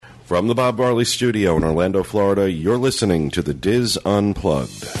From the Bob Barley Studio in Orlando, Florida, you're listening to the Diz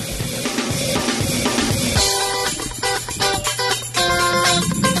Unplugged.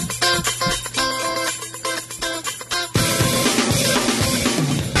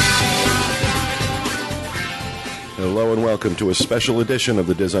 Hello and welcome to a special edition of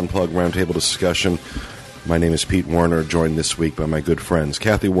the Diz Unplugged Roundtable Discussion. My name is Pete Warner, joined this week by my good friends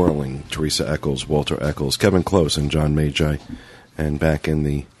Kathy Whirling, Teresa Eccles, Walter Eccles, Kevin Close, and John Magi. And back in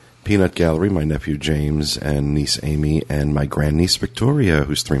the Peanut Gallery, my nephew James and niece Amy and my grandniece Victoria,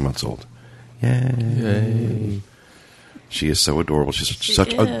 who's 3 months old. Yay. She is so adorable. She's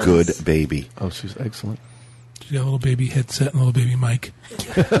such a good baby. Oh, she's excellent. She's got a little baby headset and a little baby mic. In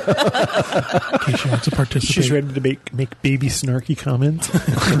case she wants to participate. She's ready to make baby snarky comments.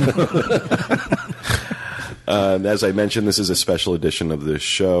 As I mentioned, this is a special edition of the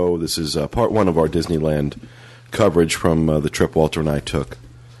show. This is part one of our Disneyland coverage from the trip Walter and I took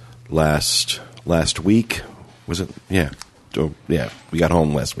last week. Was it? Yeah. Oh, yeah. We got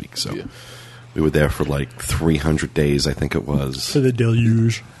home last week, so we were there for like 300 days, I think it was. For the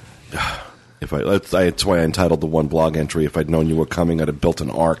deluge. That's why I entitled the one blog entry, "If I'd known you were coming, I'd have built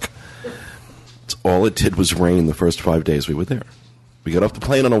an ark." All it did was rain the first 5 days we were there. We got off the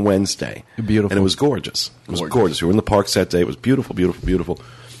plane on a Wednesday. Beautiful. And it was gorgeous. It was gorgeous. We were in the parks that day. It was beautiful, beautiful, beautiful.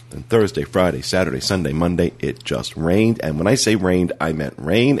 And Thursday, Friday, Saturday, Sunday, Monday, it just rained. And when I say rained, I meant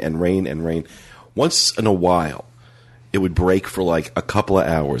rain and rain and rain. Once in a while, it would break for like a couple of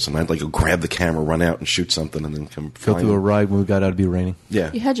hours, and I'd like go grab the camera, run out, and shoot something, and then come go through a ride when we got out to be raining. Yeah.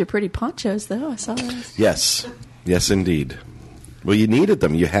 You had your pretty ponchos, though. I saw those. Yes. Yes, indeed. Well, you needed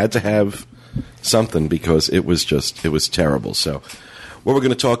them. You had to have something because it was terrible. So what we're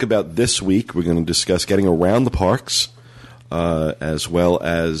going to talk about this week, we're going to discuss getting around the parks, as well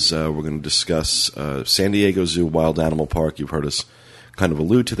as we're going to discuss San Diego Zoo Wild Animal Park. You've heard us kind of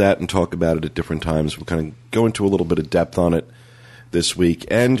allude to that and talk about it at different times. We'll kind of go into a little bit of depth on it this week,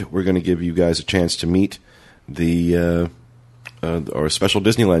 and we're going to give you guys a chance to meet our special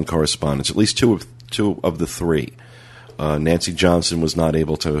Disneyland correspondents, at least two of the three. Nancy Johnson was not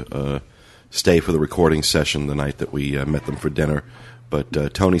able to stay for the recording session the night that we met them for dinner, but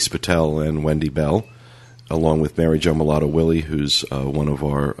Tony Spatel and Wendy Bell, along with Mary Jo Mulatto Willie, who's one of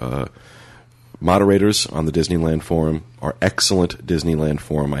our moderators on the Disneyland Forum, our excellent Disneyland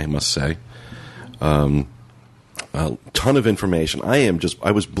Forum, I must say. A ton of information. I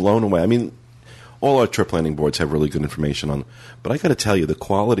was blown away. I mean, all our trip planning boards have really good information on, but I got to tell you, the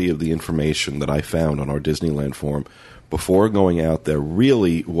quality of the information that I found on our Disneyland Forum before going out there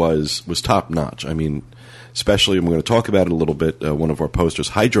really was top notch. I mean, especially, and we're going to talk about it a little bit. One of our posters,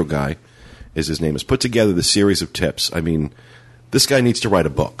 Hydro Guy, is his name, has put together the series of tips. I mean, this guy needs to write a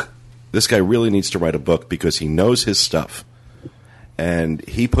book. This guy really needs to write a book because he knows his stuff. And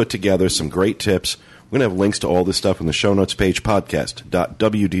he put together some great tips. We're going to have links to all this stuff in the show notes page,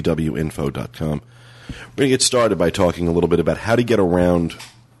 podcast.wdwinfo.com. We're going to get started by talking a little bit about how to get around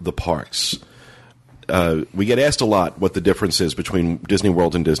the parks. We get asked a lot what the difference is between Disney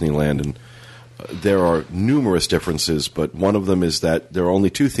World and Disneyland, and there are numerous differences, but one of them is that there are only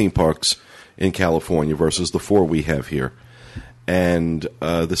 2 theme parks in California versus the 4 we have here. And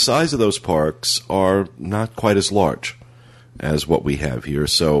the size of those parks are not quite as large as what we have here,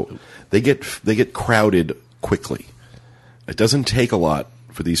 so they get crowded quickly. It doesn't take a lot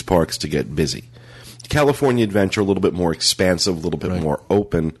for these parks to get busy. California Adventure, a little bit more expansive, a little bit more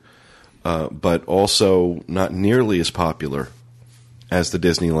open, but also not nearly as popular as the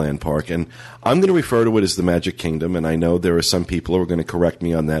Disneyland park. And I'm going to refer to it as the Magic Kingdom, and I know there are some people who are going to correct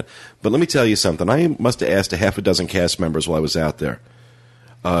me on that. But let me tell you something. I must have asked a half a dozen cast members while I was out there.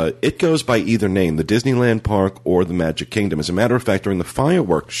 It goes by either name, the Disneyland park or the Magic Kingdom. As a matter of fact, during the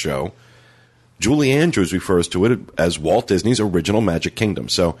fireworks show, Julie Andrews refers to it as Walt Disney's original Magic Kingdom.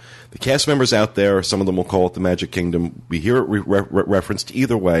 So the cast members out there, some of them will call it the Magic Kingdom. We hear it referenced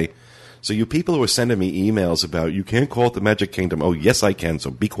either way. So you people who are sending me emails about, you can't call it the Magic Kingdom. Oh, yes, I can, so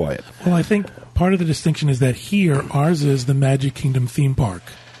be quiet. Well, I think part of the distinction is that here, ours is the Magic Kingdom theme park.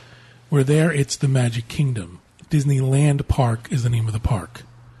 Where there, it's the Magic Kingdom. Disneyland Park is the name of the park.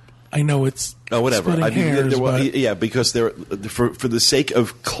 I know it's whatever. Hairs, Because for the sake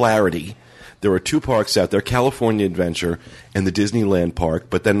of clarity, there are 2 parks out there, California Adventure and the Disneyland Park,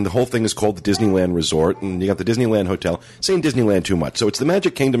 but then the whole thing is called the Disneyland Resort, and you got the Disneyland Hotel, saying Disneyland too much. So it's the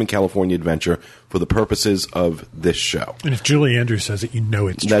Magic Kingdom and California Adventure for the purposes of this show. And if Julie Andrews says it, you know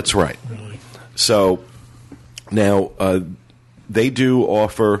it's true. That's right. Really. So now they do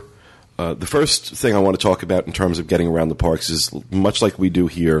offer, the first thing I want to talk about in terms of getting around the parks is much like we do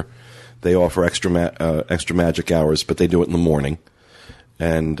here, they offer extra magic hours, but they do it in the morning.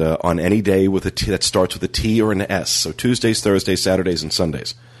 And on any day with a T that starts with a T or an S. So Tuesdays, Thursdays, Saturdays, and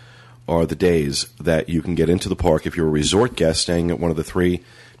Sundays are the days that you can get into the park if you're a resort guest staying at one of the 3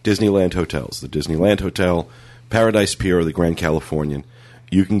 Disneyland hotels, the Disneyland Hotel, Paradise Pier, or the Grand Californian.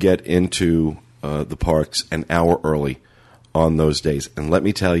 You can get into the parks an hour early on those days. And let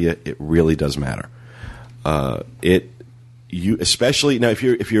me tell you, it really does matter. Especially now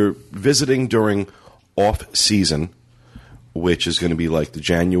if you're visiting during off season, which is going to be like the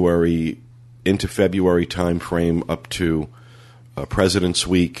January into February time frame up to President's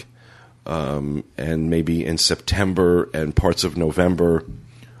Week, and maybe in September and parts of November,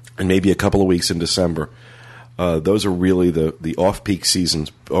 and maybe a couple of weeks in December. Those are really the off-peak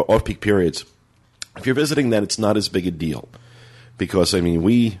seasons, off-peak periods. If you're visiting then, it's not as big a deal because, I mean,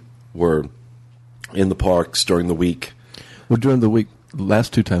 we were in the parks during the week. Well, during the week,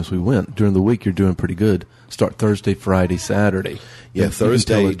 last 2 times we went, during the week you're doing pretty good. Start Thursday, Friday, Saturday. Yeah,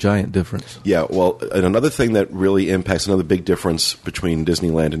 Thursday. You can tell a giant difference. Yeah, well, and another thing that really impacts, another big difference between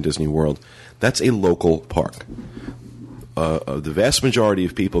Disneyland and Disney World, that's a local park. The vast majority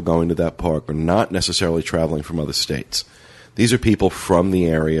of people going to that park are not necessarily traveling from other states. These are people from the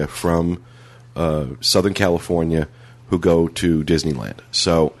area, from Southern California, who go to Disneyland.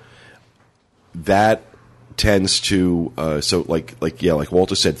 So that tends to like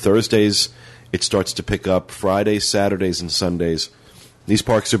Walter said, Thursdays it starts to pick up. Fridays, Saturdays, and Sundays, these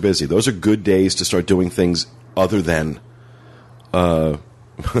parks are busy. Those are good days to start doing things other than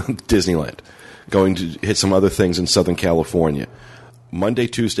Disneyland. Going to hit some other things in Southern California. Monday,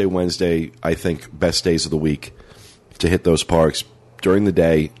 Tuesday, Wednesday, I think best days of the week to hit those parks. During the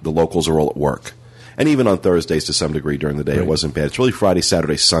day, the locals are all at work. And even on Thursdays to some degree during the day, It wasn't bad. It's really Friday,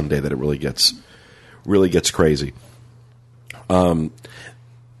 Saturday, Sunday that it really gets crazy.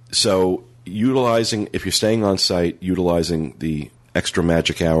 So utilizing, if you're staying on site, utilizing the extra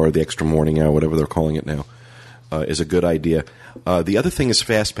magic hour, the extra morning hour, whatever they're calling it now, is a good idea. The other thing is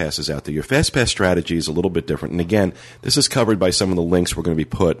fast passes out there. Your fast pass strategy is a little bit different. And again, this is covered by some of the links we're going to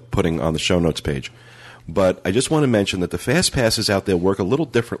be putting on the show notes page. But I just want to mention that the fast passes out there work a little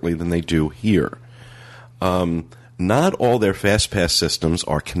differently than they do here. Not all their fast pass systems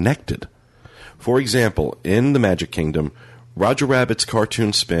are connected. For example, in the Magic Kingdom, Roger Rabbit's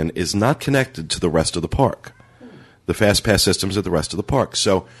Cartoon Spin is not connected to the rest of the park. The fast pass systems at the rest of the park.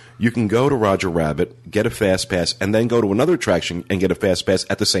 So you can go to Roger Rabbit, get a fast pass, and then go to another attraction and get a fast pass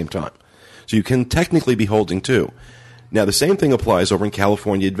at the same time. So you can technically be holding 2. Now, the same thing applies over in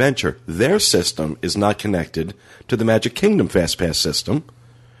California Adventure. Their system is not connected to the Magic Kingdom fast pass system.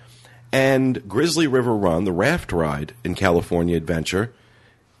 And Grizzly River Run, the raft ride in California Adventure,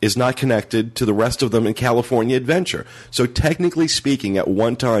 is not connected to the rest of them in California Adventure. So technically speaking, at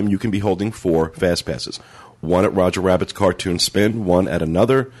one time you can be holding 4 fast passes. One at Roger Rabbit's Cartoon Spin, one at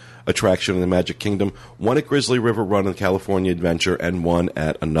another attraction in the Magic Kingdom, one at Grizzly River Run in California Adventure, and one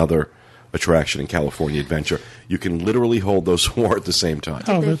at another attraction in California Adventure. You can literally hold those 4 at the same time.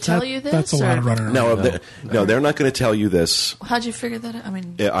 Oh, Did they tell you this? That's a lot of running around. No, they're not going to tell you this. How'd you figure that out? I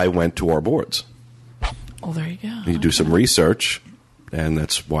mean, I went to our boards. Oh, there you go. You do some research, and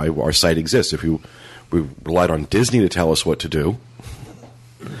that's why our site exists. If we relied on Disney to tell us what to do.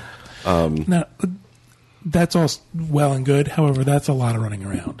 Now, that's all well and good. However, that's a lot of running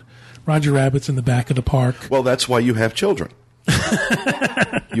around. Roger Rabbit's in the back of the park. Well, that's why you have children.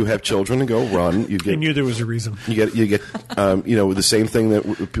 You have children to go run. I knew there was a reason. You get the same thing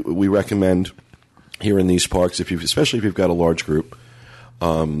that we recommend here in these parks. Especially if you've got a large group,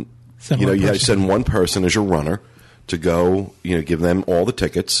 you have to send one person as your runner to go. Give them all the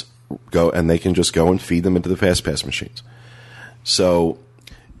tickets, go, and they can just go and feed them into the fast pass machines. So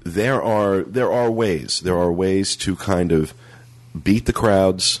there are ways to kind of beat the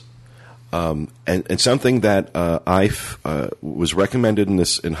crowds. And something that I was recommended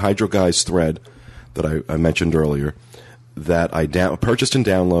in Hydro Guy's thread that I mentioned earlier, that I purchased and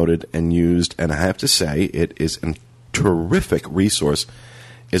downloaded and used, and I have to say it is a terrific resource,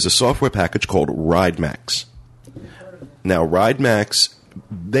 is a software package called RideMax. Now, RideMax,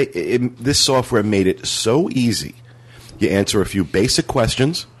 this software made it so easy. You answer a few basic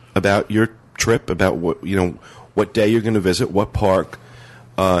questions about your trip, about what day you're going to visit, what park,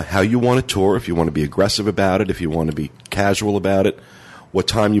 how you want to tour, if you want to be aggressive about it, if you want to be casual about it, what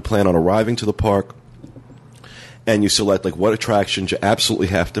time you plan on arriving to the park, and you select what attractions you absolutely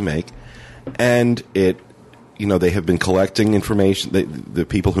have to make, and they have been collecting information. The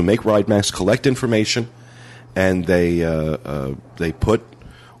people who make RideMax collect information, and they put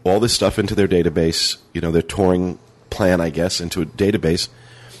all this stuff into their database, their touring plan, I guess, into a database,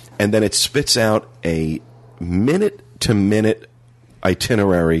 and then it spits out a minute-to-minute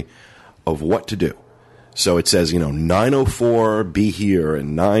itinerary of what to do. So it says, 9:04 be here,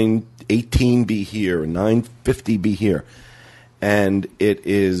 and 9:18 be here, and 9:50 be here. And it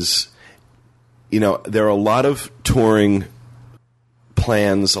is, there are a lot of touring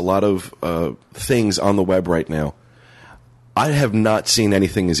plans, a lot of things on the web right now. I have not seen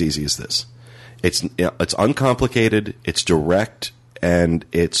anything as easy as this. It's uncomplicated, it's direct, and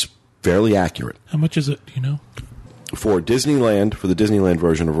it's fairly accurate. How much is it? Do you know? For Disneyland, for the Disneyland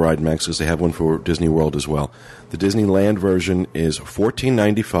version of RideMax, because they have one for Disney World as well. The Disneyland version is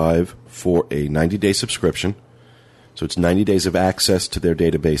 $14.95 for a 90-day subscription. So it's 90 days of access to their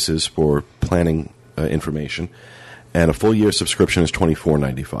databases for planning information. And a full year subscription is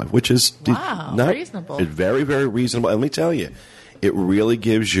 $24.95, which is reasonable. It's very, very reasonable. And let me tell you, it really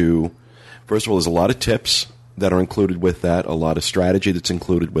gives you, first of all, there's a lot of tips that are included with that, a lot of strategy that's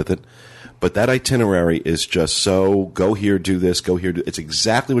included with it. But that itinerary is just so, go here, do this, go here, it's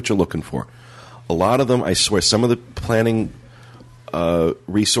exactly what you're looking for. A lot of them, I swear, some of the planning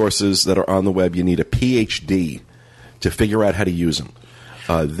resources that are on the web, you need a PhD to figure out how to use them.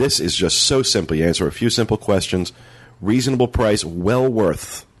 This is just so simple. You answer a few simple questions, reasonable price, well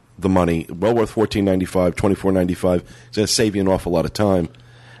worth the money, well worth $14.95, $24.95. It's going to save you an awful lot of time.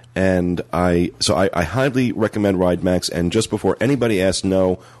 And I highly recommend RideMax. And just before anybody asks,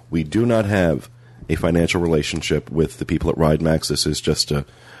 no, we do not have a financial relationship with the people at RideMax. This is just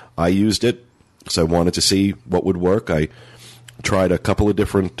I used it, so I wanted to see what would work. I tried a couple of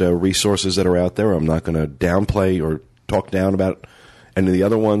different resources that are out there. I'm not going to downplay or talk down about any of the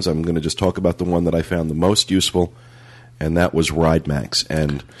other ones. I'm going to just talk about the one that I found the most useful, and that was RideMax.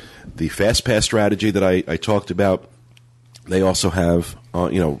 And the FastPass strategy that I talked about, they also have,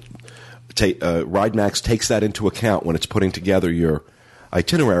 RideMax takes that into account when it's putting together your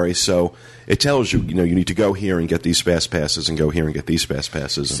itinerary. So it tells you, you need to go here and get these fast passes and go here and get these fast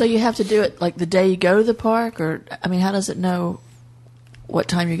passes. So you have to do it like the day you go to the park, or how does it know what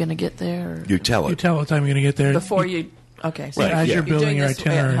time you're going to get there? Or? You tell it. You tell what time you're going to get there Before you. Okay, so Right, as yeah. you're building your doing this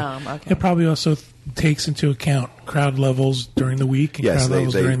itinerary. at home, okay. It probably also takes into account crowd levels during the week and crowd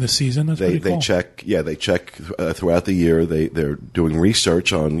levels during the season. That's pretty cool. They check throughout the year. They're doing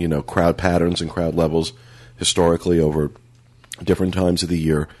research on crowd patterns and crowd levels historically over different times of the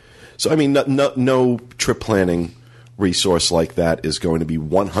year. So no trip planning resource like that is going to be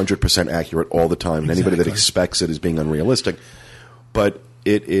 100% accurate all the time. And anybody that expects it is being unrealistic. But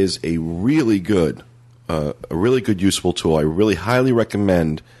it is a really good useful tool. I really highly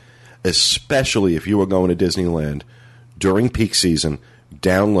recommend, especially if you are going to Disneyland during peak season,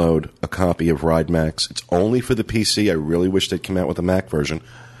 download a copy of RideMax. It's only for the PC. I really wish they'd come out with a Mac version.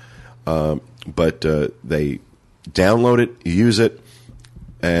 But they download it, use it,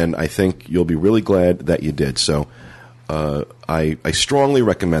 and I think you'll be really glad that you did. So I strongly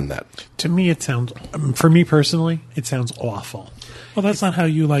recommend that. To me, it sounds, for me personally, it sounds awful. Well, that's not how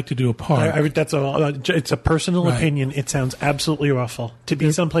you like to do a park. It's a personal opinion. It sounds absolutely awful to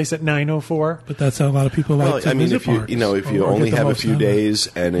be someplace at 9:04. But that's how a lot of people like to visit parks. If you only have a few days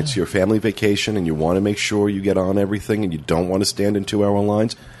and it's your family vacation and you want to make sure you get on everything and you don't want to stand in 2-hour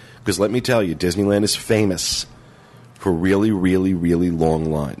lines, because let me tell you, Disneyland is famous for really, really, really long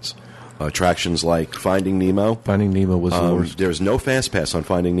lines. Attractions like Finding Nemo. Finding Nemo was the worst. There's no fast pass on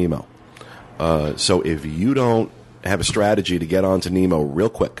Finding Nemo. So if you don't have a strategy to get onto Nemo real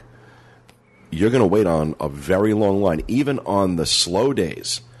quick, you're going to wait on a very long line. Even on the slow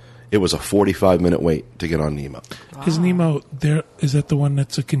days, it was a 45-minute wait to get on Nemo. Is Nemo there? Is that the one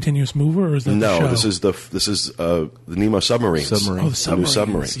that's a continuous mover, or is that the show? This is the Nemo submarines. Oh, the submarines. The new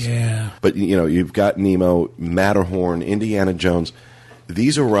submarines. Yeah. But you've got Nemo, Matterhorn, Indiana Jones.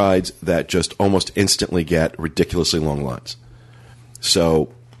 These are rides that just almost instantly get ridiculously long lines.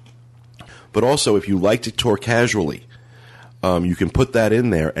 So, but also if you like to tour casually, you can put that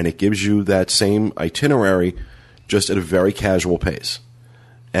in there, and it gives you that same itinerary just at a very casual pace.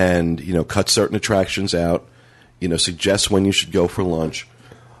 And, cut certain attractions out, suggest when you should go for lunch.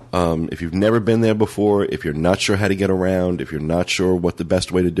 If you've never been there before, if you're not sure how to get around, if you're not sure what the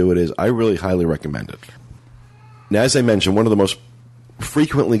best way to do it is, I really highly recommend it. Now, as I mentioned, one of the most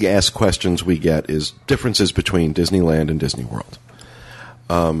frequently asked questions we get is differences between Disneyland and Disney World.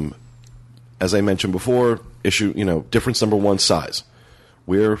 As I mentioned before, difference number one, size.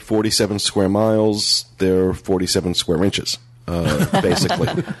 We're 47 square miles, they're 47 square inches,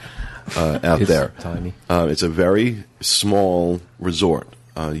 basically, out there. Tiny. It's a very small resort.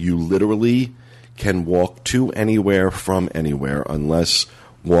 You literally can walk to anywhere from anywhere unless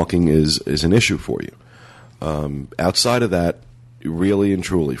walking is an issue for you. Outside of that, really and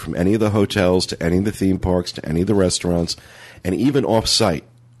truly, from any of the hotels to any of the theme parks to any of the restaurants, and even off-site,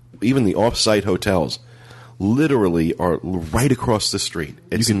 even the off-site hotels, literally are right across the street.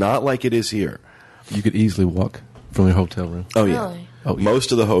 It's not like it is here. You could easily walk from your hotel room. Oh, yeah. Really? Oh, yeah.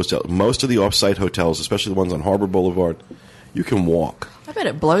 Most of the off-site hotels, especially the ones on Harbor Boulevard, you can walk. I bet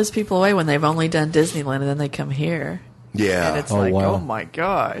it blows people away when they've only done Disneyland and then they come here. Yeah. And it's wow. oh my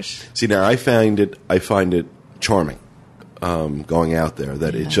gosh. See, now I find it charming going out there,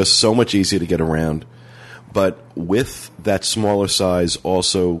 that it's just so much easier to get around. But with that smaller size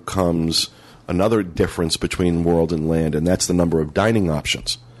also comes another difference between World and Land, and that's the number of dining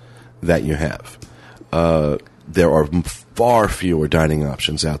options that you have. There are far fewer dining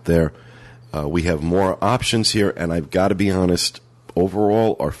options out there. We have more options here, and I've got to be honest,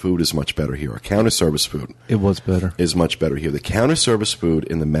 overall, our food is much better here. Our counter service food It was better. is much better here. The counter service food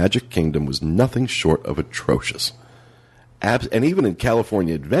in the Magic Kingdom was nothing short of atrocious. And even in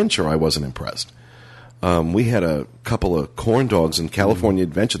California Adventure, I wasn't impressed. We had a couple of corn dogs in California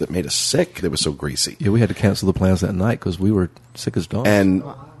Adventure that made us sick. They were so greasy. Yeah, we had to cancel the plans that night because we were sick as dogs. And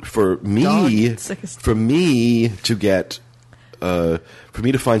for me to get, for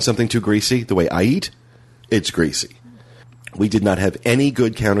me to find something too greasy, the way I eat, it's greasy. We did not have any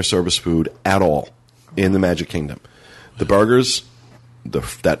good counter service food at all in the Magic Kingdom. The burgers,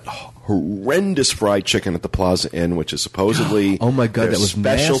 that horrendous fried chicken at the Plaza Inn, which is supposedly Oh my God, their that was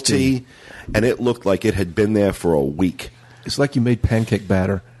specialty, nasty. and it looked like it had been there for a week. It's like you made pancake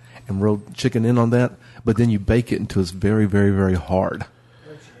batter and rolled chicken in on that, but then you bake it until it's very, very, very hard.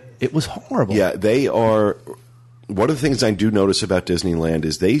 It was horrible. Yeah, they are. One of the things I do notice about Disneyland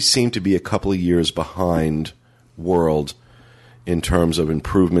is they seem to be a couple of years behind World in terms of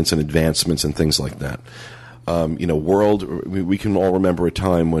improvements and advancements and things like that. World, we can all remember a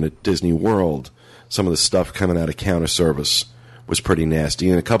time when at Disney World, some of the stuff coming out of counter service was pretty nasty.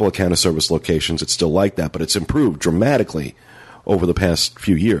 In a couple of counter service locations, it's still like that, but it's improved dramatically over the past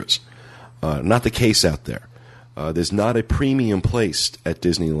few years. Not the case out there. There's not a premium placed at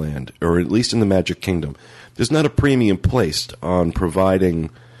Disneyland, or at least in the Magic Kingdom. There's not a premium placed on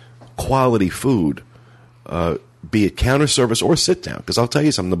providing quality food, be it counter service or sit down. Because I'll tell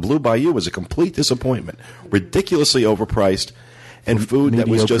you something, the Blue Bayou was a complete disappointment. Ridiculously overpriced, and food that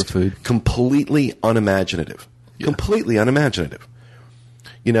was just completely unimaginative. Yeah. Completely unimaginative.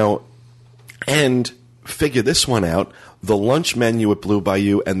 And figure this one out. The lunch menu at Blue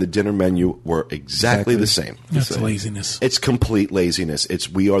Bayou and the dinner menu were exactly the same. That's laziness. It's complete laziness.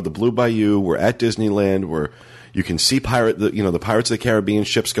 We are the Blue Bayou. We're at Disneyland. Where you can see the Pirates of the Caribbean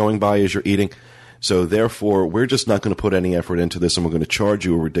ships going by as you're eating. So therefore, we're just not going to put any effort into this, and we're going to charge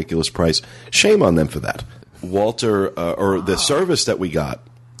you a ridiculous price. Shame on them for that. Walter, or the service that we got,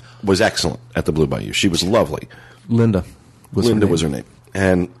 was excellent at the Blue Bayou. She was lovely. Linda was her name.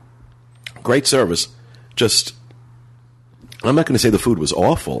 And great service. Just, I'm not going to say the food was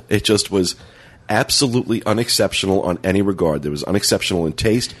awful. It just was absolutely unexceptional on any regard. There was unexceptional in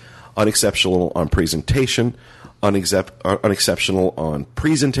taste, unexceptional on presentation, unexceptional on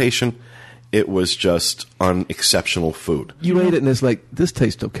presentation. It was just unexceptional food. You ate it and it's like, this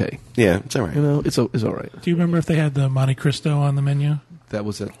tastes okay. Yeah, it's all right. It's all right. Do you remember if they had the Monte Cristo on the menu? That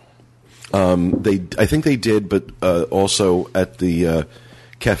was it. I think they did, but also at the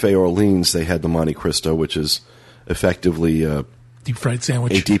Cafe Orleans, they had the Monte Cristo, which is effectively deep fried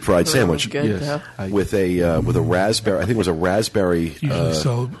sandwich. A deep fried sandwich, Good, yes. with a raspberry. I think it was a raspberry. Usually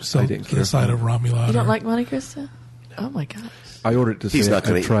so the side of Romulade. You don't like Monte Cristo? Oh my gosh. I ordered to say He's not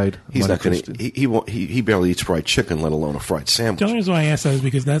going I tried. He's not going Cristo. to. He barely eats fried chicken, let alone a fried sandwich. The only reason why I asked that is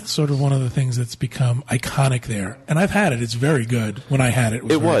because that's sort of one of the things that's become iconic there. And I've had it. It's very good. When I had it,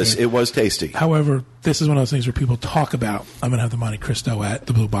 it was tasty. However, this is one of those things where people talk about, I'm going to have the Monte Cristo at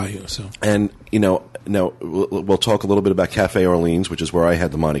the Blue Bayou. So. And, now we'll talk a little bit about Cafe Orleans, which is where I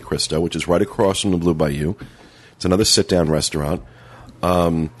had the Monte Cristo, which is right across from the Blue Bayou. It's another sit-down restaurant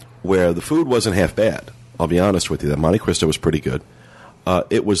where the food wasn't half bad. I'll be honest with you. The Monte Cristo was pretty good.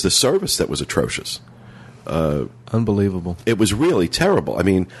 It was the service that was atrocious. Unbelievable. It was really terrible. I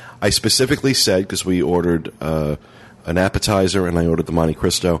mean, I specifically said, because we ordered an appetizer and I ordered the Monte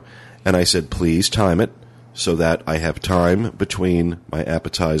Cristo, and I said, please time it so that I have time between my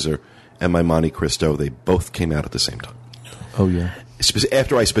appetizer and my Monte Cristo. They both came out at the same time. Oh, yeah.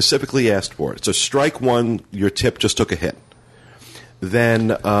 After I specifically asked for it. So strike one, your tip just took a hit. Then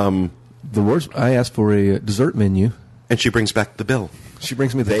the worst, I asked for a dessert menu. And she brings back the bill. She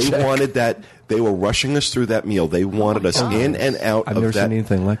brings me the check. They wanted that. They were rushing us through that meal. They wanted us in and out I've of never that. seen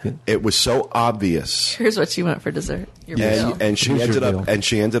anything like it. It was so obvious. Here's what you want for dessert. Your bill. And she Here's your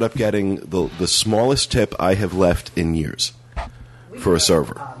ended up bill. getting the smallest tip I have left in years. for a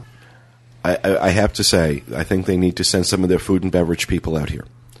server. I have to say, I think they need to send some of their food and beverage people out here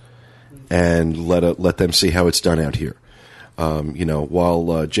and let them see how it's done out here.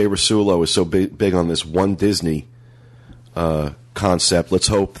 While Jay Rasulo is so big on this one Disney concept, let's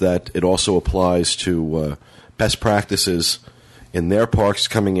hope that it also applies to best practices in their parks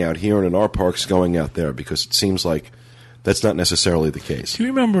coming out here and in our parks going out there, because it seems like that's not necessarily the case. Do you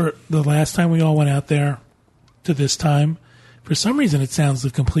remember the last time we all went out there to this time? For some reason, it sounds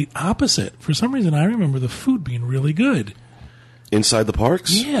the complete opposite. For some reason, I remember the food being really good. Inside the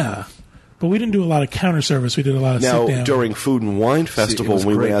parks? Yeah. But we didn't do a lot of counter service. We did a lot of sit-down. Now, during Food and Wine Festival, when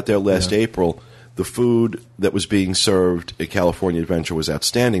we went out there last April, the food that was being served at California Adventure was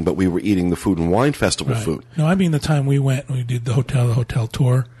outstanding, but we were eating the Food and Wine Festival food. No, I mean the time we went and we did the hotel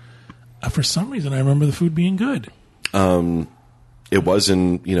tour. For some reason, I remember the food being good. It was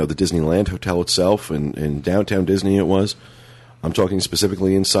in the Disneyland Hotel itself, and in downtown Disney it was. I'm talking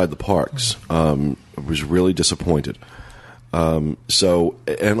specifically inside the parks. I was really disappointed. And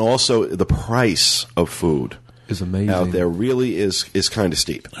also the price of food is amazing out there. Really is kind of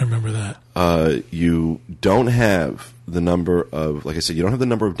steep. I remember that. You don't have the number of, like I said, you don't have the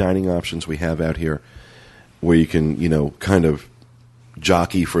number of dining options we have out here, where you can kind of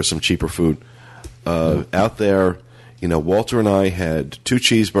jockey for some cheaper food. Out there, Walter and I had 2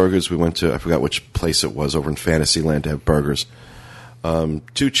 cheeseburgers. We went to, I forgot which place it was, over in Fantasyland to have burgers. 2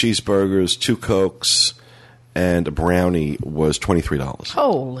 cheeseburgers, 2 Cokes, and a brownie was $23.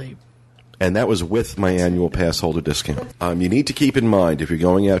 Holy. And that was with my annual pass holder discount. You need to keep in mind, if you're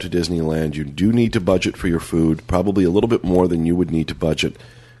going out to Disneyland, you do need to budget for your food, probably a little bit more than you would need to budget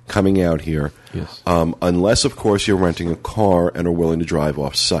coming out here. Yes. Unless, of course, you're renting a car and are willing to drive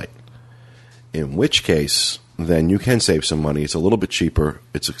off-site. In which case, then you can save some money. It's a little bit cheaper.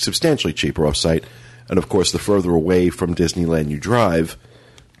 It's substantially cheaper off-site. And, of course, the further away from Disneyland you drive,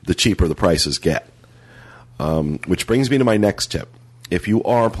 the cheaper the prices get. Which brings me to my next tip. If you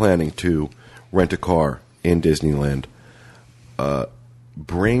are planning to rent a car in Disneyland,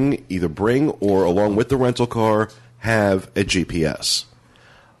 bring or along with the rental car, have a GPS.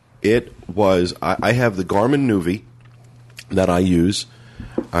 I have the Garmin Nuvi that I use.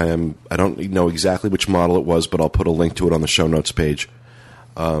 I don't know exactly which model it was, but I'll put a link to it on the show notes page.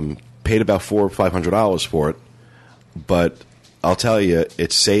 Paid about $400 or $500 for it, but I'll tell you,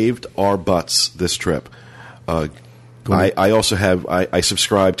 it saved our butts this trip. I also have I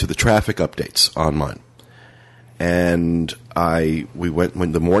subscribe to the traffic updates on mine, and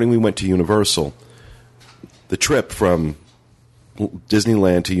the morning we went to Universal. The trip from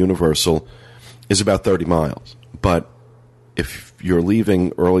Disneyland to Universal is about 30 miles, but if you're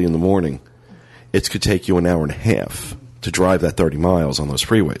leaving early in the morning, it could take you an hour and a half to drive that 30 miles on those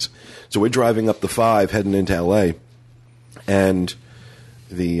freeways. So we're driving up the 5 heading into LA, and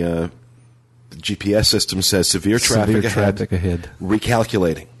the GPS system says severe traffic ahead.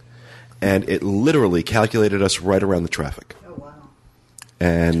 Recalculating. And it literally calculated us right around the traffic. Oh, wow.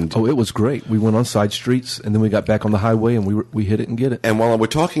 And it was great. We went on side streets, and then we got back on the highway, and we hit it and get it. And while we're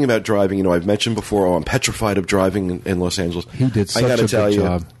talking about driving, I've mentioned before, I'm petrified of driving in Los Angeles. He did such a good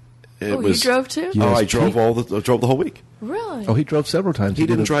job. You drove too? Yes. I drove drove the whole week. Really? Oh, he drove several times. He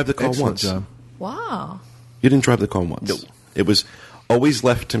didn't drive the car once. Job. Wow. You didn't drive the car once. No. It was always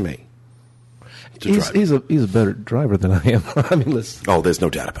left to me to drive. He's a better driver than I am. I mean, there's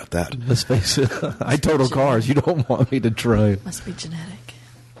no doubt about that. Let's face it. I total cars. You don't want me to drive. Must be genetic.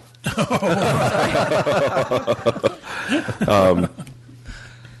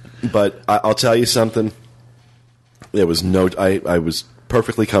 But I'll tell you something. There was I was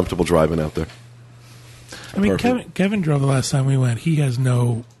perfectly comfortable driving out there. I mean, Kevin drove the last time we went. He has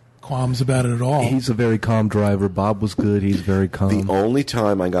no qualms about it at all. He's a very calm driver. Bob was good. He's very calm. The only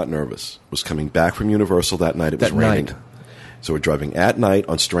time I got nervous was coming back from Universal that night. It was raining. So we're driving at night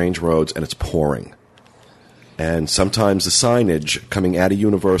on strange roads, and it's pouring. And sometimes the signage coming out of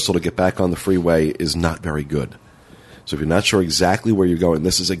Universal to get back on the freeway is not very good. So if you're not sure exactly where you're going,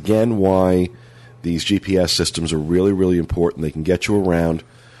 this is again why these GPS systems are really, really important. They can get you around.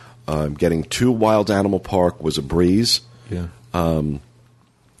 Getting to Wild Animal Park was a breeze. Yeah.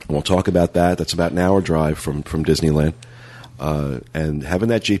 We'll talk about that. That's about an hour drive from Disneyland. And having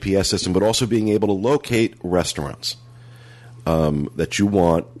that GPS system, but also being able to locate restaurants that you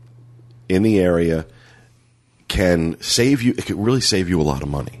want in the area can save you. It can really save you a lot of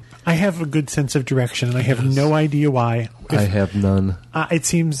money. I have a good sense of direction, and I have no idea why. I have none. It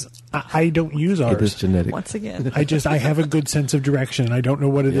seems I don't use ours. It is genetic. Once again. I have a good sense of direction. I don't know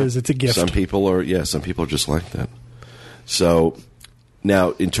what it is. It's a gift. Some people are just like that. So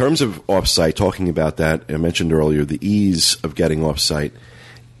Now, in terms of off-site, talking about that, I mentioned earlier the ease of getting off-site.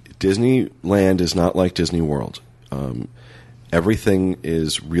 Disneyland is not like Disney World. Everything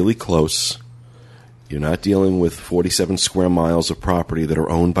is really close. You're not dealing with 47 square miles of property that are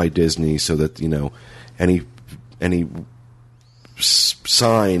owned by Disney, so that any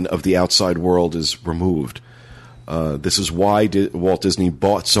sign of the outside world is removed. This is why Walt Disney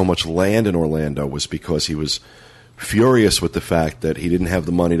bought so much land in Orlando, was because he was furious with the fact that he didn't have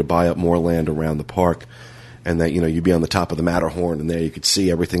the money to buy up more land around the park, and that you'd be on the top of the Matterhorn, and there you could see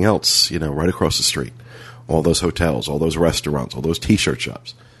everything else, right across the street, all those hotels, all those restaurants, all those T-shirt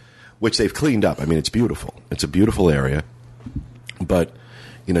shops, which they've cleaned up. I mean, it's beautiful. It's a beautiful area, but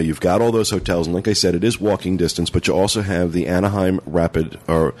you've got all those hotels, and like I said, it is walking distance. But you also have the Anaheim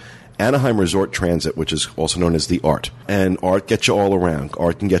Resort Transit, which is also known as the ART, and ART gets you all around.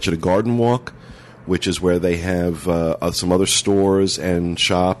 ART can get you to Garden Walk, which is where they have some other stores and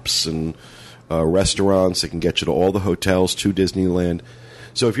shops and restaurants. They can get you to all the hotels, to Disneyland.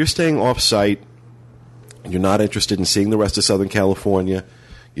 So if you're staying off-site, you're not interested in seeing the rest of Southern California,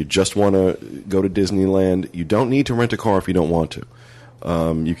 you just want to go to Disneyland, you don't need to rent a car if you don't want to.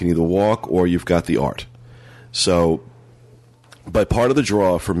 You can either walk or you've got the ART. So, but part of the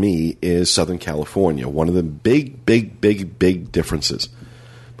draw for me is Southern California. One of the big differences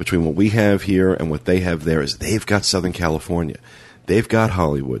between what we have here and what they have there is they've got Southern California. They've got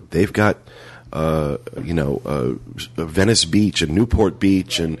Hollywood. They've got, Venice Beach and Newport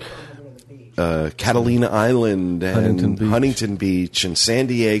Beach and Catalina Island and Huntington Beach and San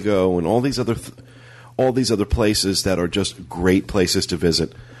Diego and all these other places that are just great places to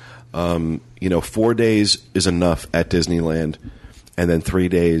visit. 4 days is enough at Disneyland, and then 3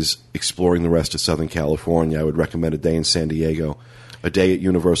 days exploring the rest of Southern California. I would recommend a day in San Diego, a day at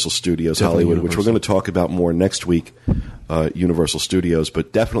Universal Studios Hollywood, which we're going to talk about more next week, Universal Studios,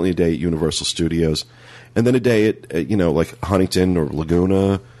 but definitely a day at Universal Studios, and then a day at like Huntington or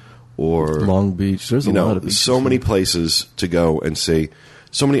Laguna or Long Beach. There's a lot of beaches. So many places to go and see.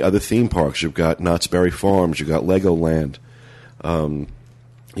 So many other theme parks. You've got Knott's Berry Farms. You've got Legoland.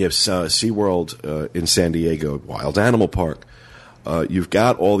 You have SeaWorld in San Diego, Wild Animal Park. You've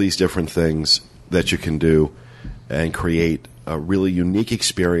got all these different things that you can do and create a really unique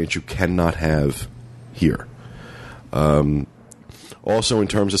experience you cannot have here. Also, in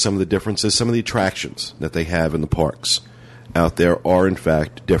terms of some of the differences, some of the attractions that they have in the parks out there are, in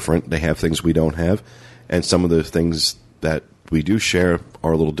fact, different. They have things we don't have, and some of the things that we do share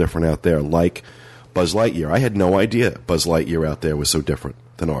are a little different out there, like Buzz Lightyear. I had no idea Buzz Lightyear out there was so different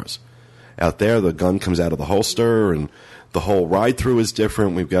than ours. Out there, the gun comes out of the holster, and the whole ride-through is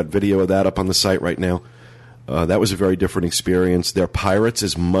different. We've got video of that up on the site right now. That was a very different experience. Their Pirates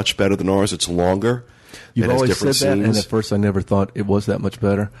is much better than ours. It's longer. You've always said that, scenes. and at first I never thought it was that much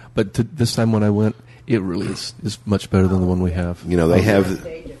better. But this time when I went, it really is much better than the one we have.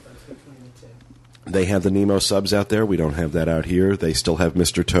 They have the Nemo subs out there. We don't have that out here. They still have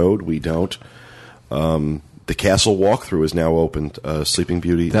Mr. Toad. We don't. The Castle walkthrough is now opened. Sleeping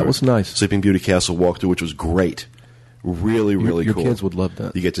Beauty. That was nice. Sleeping Beauty Castle walkthrough, which was great. Really, really your cool. Your kids would love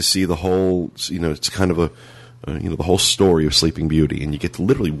that. You get to see the whole. It's kind of the whole story of Sleeping Beauty, and you get to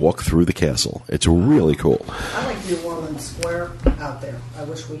literally walk through the castle. It's really cool. I like New Orleans Square out there. I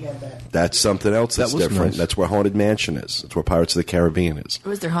wish we had that. That's something else that's different. Nice. That's where Haunted Mansion is. That's where Pirates of the Caribbean is.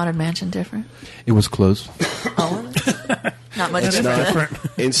 Was their Haunted Mansion different? It was closed. Oh, not much different.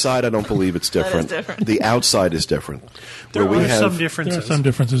 Inside, I don't believe it's different. That is different. The outside is different. There are some There differences. are some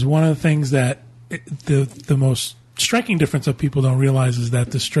differences. One of the things that the most striking difference that people don't realize is that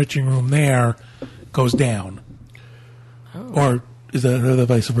the stretching room there goes down. Or is that the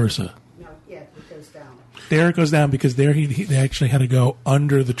vice versa? No, yeah, it goes down. There it goes down because there they actually had to go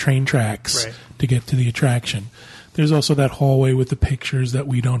under the train tracks Right. to get to the attraction. There's also that hallway with the pictures that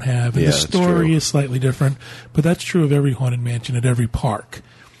we don't have. And Yeah, the that's story true. is slightly different, but that's true of every Haunted Mansion at every park.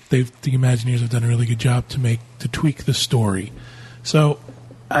 The Imagineers have done a really good job to tweak the story. So,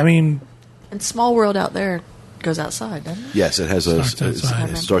 I mean, And Small World out there goes outside, doesn't it? Yes, it has Starts outside.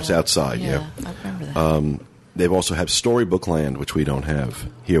 it starts outside. Yeah. I remember that. They've also have Storybook Land, which we don't have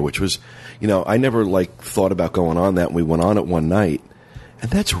here. Which was, I never thought about going on that. And we went on it one night, and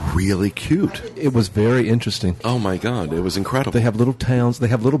that's really cute. It was very interesting. Oh my God, it was incredible. They have little towns. They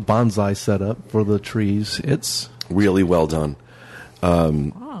have little bonsai set up for the trees. It's really well done.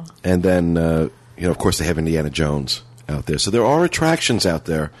 And then, of course, they have Indiana Jones out there. So there are attractions out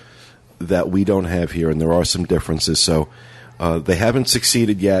there that we don't have here, and there are some differences. So they haven't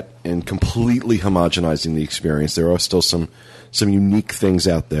succeeded yet in completely homogenizing the experience. There are still some unique things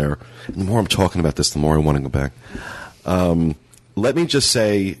out there. And the more I'm talking about this, the more I want to go back. let me just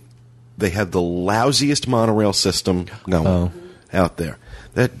say, they have the lousiest monorail system going out there.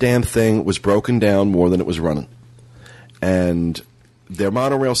 That damn thing was broken down more than it was running. And their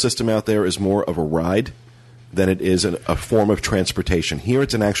monorail system out there is more of a ride than it is a form of transportation. Here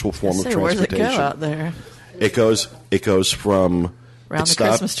it's an actual form of transportation. Where does it go out there? It goes from... Around the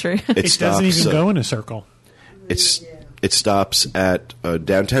Christmas tree? It doesn't even go in a circle. It stops at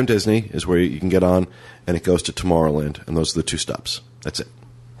Downtown Disney is where you can get on, and it goes to Tomorrowland, and those are the two stops. That's it.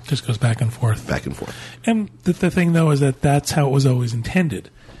 Just goes back and forth. Back and forth. And the thing, though, is that's how it was always intended.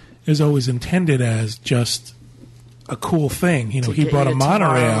 It was always intended as just a cool thing. You know, he brought a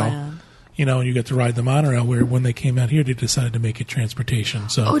monorail, you know, and you get to ride the monorail, where when they came out here, they decided to make it transportation.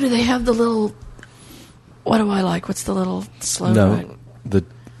 So, oh, do they have the little, what do I like? What's the little slow ride? The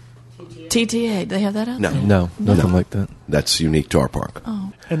TTA. Do they have that out there? No, nothing like that. That's unique to our park.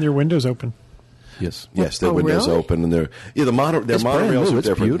 Oh. And their windows open. Yes. Yes, their windows really? open, and their monorails are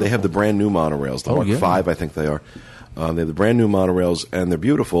different. Beautiful. They have the brand new monorails, the Mark 5, I think they are. They have the brand new monorails, and they're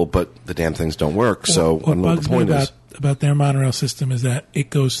beautiful, but the damn things don't work. So what bugs me about their monorail system is that it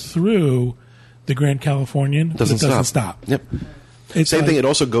goes through the Grand Californian, but it doesn't stop. Yep. Same thing. It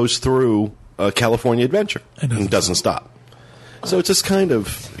also goes through California Adventure and doesn't stop. So it's just kind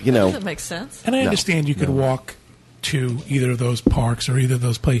of, you know. That makes sense. And I understand you could walk to either of those parks or either of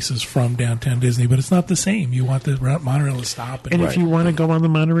those places from downtown Disney, but it's not the same. You want the monorail to stop. And if you want to go on the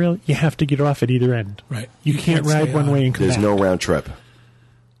monorail, you have to get off at either end. Right. You can't ride one way and come back. There's no round trip.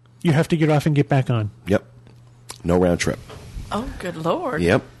 You have to get off and get back on. Yep. No round trip. Oh, good Lord.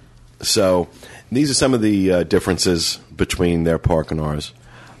 Yep. So these are some of the differences between their park and ours.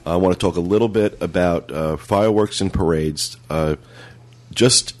 I want to talk a little bit about fireworks and parades,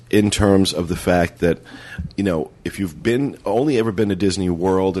 just in terms of the fact that, you know, if you've only ever been to Disney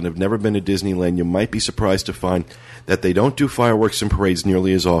World and have never been to Disneyland, you might be surprised to find that they don't do fireworks and parades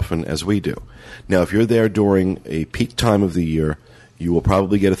nearly as often as we do. Now, if you're there during a peak time of the year, you will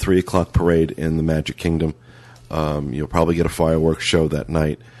probably get a 3 o'clock parade in the Magic Kingdom. You'll probably get a fireworks show that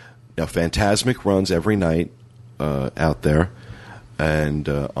night. Now, Fantasmic runs every night out there. And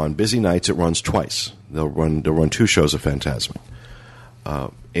on busy nights, it runs twice. They'll run 2 shows of Fantasmic.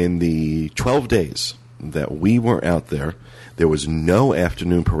 In the 12 days that we were out there, there was no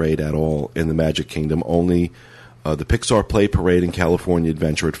afternoon parade at all in the Magic Kingdom. Only the Pixar Play Parade in California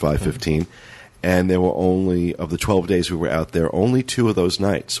Adventure at 5:15, and there were only, of the 12 days we were out there, only 2 of those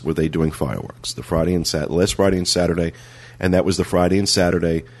nights were they doing fireworks. The last Friday and Saturday, and that was the Friday and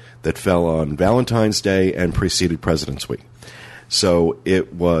Saturday that fell on Valentine's Day and preceded President's Week. So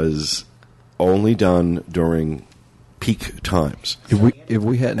it was only done during peak times. If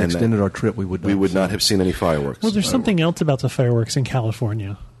we hadn't extended our trip, we would not have seen any fireworks. Well, there's something else about the fireworks in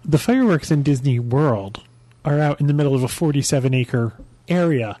California. The fireworks in Disney World are out in the middle of a 47-acre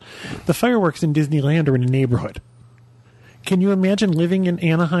area. The fireworks in Disneyland are in a neighborhood. Can you imagine living in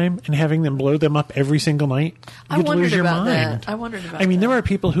Anaheim and having them blow them up every single night? You'd lose your mind. I wondered about that. I mean, there are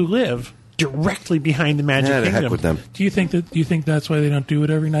people who live directly behind the Magic Kingdom. Heck with them. Do you think that's why they don't do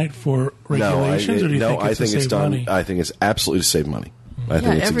it every night for regulations, or do you think it's to save money? I think it's absolutely to save money. I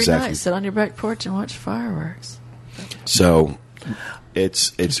think it's every exactly. night, sit on your back porch and watch fireworks. So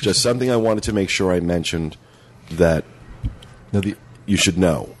it's just something I wanted to make sure I mentioned that you should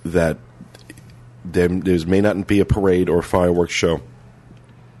know that there may not be a parade or a fireworks show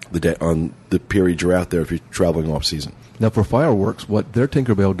on the period you're out there if you're traveling off season. Now, for fireworks, what their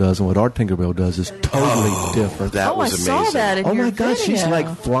Tinkerbell does and what our Tinkerbell does is totally different. That was amazing. I saw that in your my gosh, video. she's like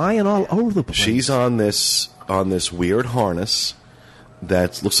flying all over the place. She's on this weird harness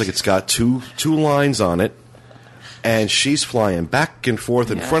that looks like it's got two lines on it, and she's flying back and forth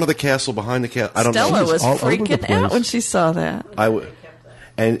in front of the castle, behind the castle. I don't know. Stella was all over the freaking place. out when she saw that.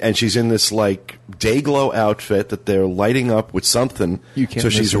 And she's in this like day glow outfit that they're lighting up with something, You can't so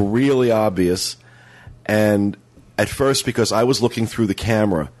miss she's her. really obvious. And at first, because I was looking through the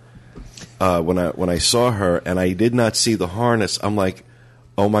camera when I saw her, and I did not see the harness, I'm like,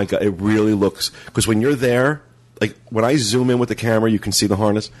 oh my god, it really looks. Because when you're there, like when I zoom in with the camera, you can see the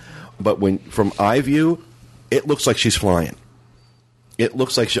harness, but from eye view, it looks like she's flying. It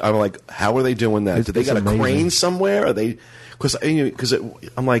looks like I'm like, how are they doing that? Did they got a crane somewhere? Are they? Because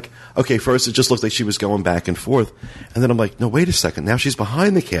I'm like, okay, first it just looked like she was going back and forth, and then I'm like, no, wait a second, now she's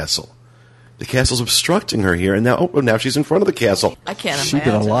behind the castle. The castle's obstructing her here, and now she's in front of the castle. I can't She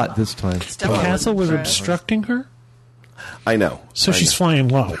imagine. did a lot this time. The Stella castle was impressed. obstructing her? I know. So she's flying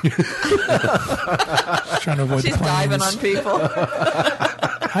low. Trying to avoid She's the planes. diving on people.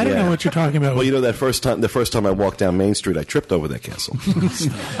 I don't know what you're talking about. Well, you know the first time I walked down Main Street, I tripped over that castle.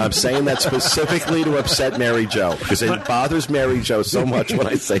 I'm saying that specifically to upset Mary Jo because it bothers Mary Jo so much when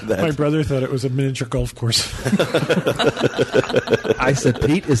I say that. My brother thought it was a miniature golf course. I said,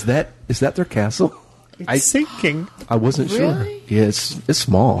 Pete, is that their castle? It's sinking. I wasn't sure. Really? Yeah, it's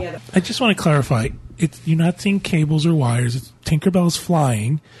small. I just want to clarify. You're not seeing cables or wires. Tinkerbell's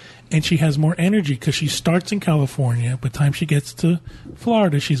flying, and she has more energy because she starts in California. By the time she gets to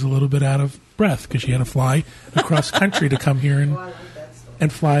Florida, she's a little bit out of breath because she had to fly across country to come here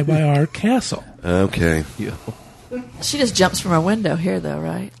and fly by our castle. Okay. Yeah. She just jumps from her window here, though,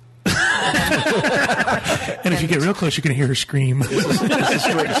 right? And if you get real close, you can hear her scream. It's a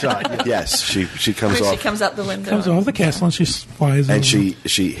straight shot. Yeah. Yes, she comes She off. comes out the window. Comes off the castle and she flies. And over.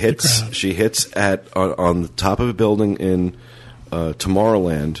 she hits on the top of a building in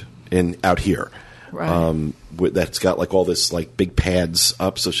Tomorrowland out here. Right. That's got like all this like big pads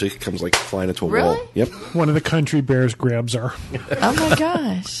up, so she comes like flying into a Really? wall. Yep. One of the country bears grabs her. Oh my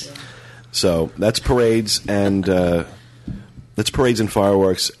gosh. So that's parades and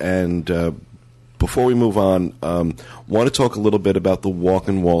fireworks. And before we move on, want to talk a little bit about the Walk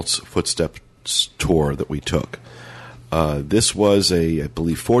and Walt's Footsteps tour that we took. This was I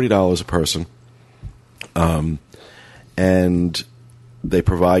believe, $40 a person, and they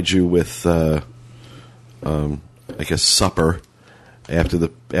provide you with, I guess, supper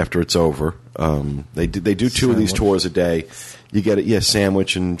after it's over. They do two of these tours a day. You get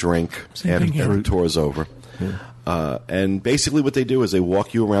sandwich and drink Same thing here. after the tour is over. Yeah. And basically what they do is they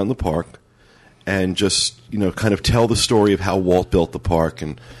walk you around the park and just, kind of tell the story of how Walt built the park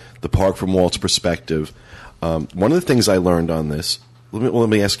and the park from Walt's perspective. One of the things I learned on this, let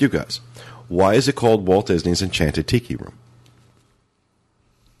me ask you guys, why is it called Walt Disney's Enchanted Tiki Room?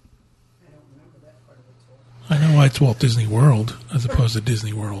 I know why it's Walt Disney World as opposed to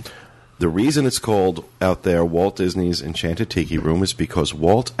Disney World. The reason it's called out there Walt Disney's Enchanted Tiki Room is because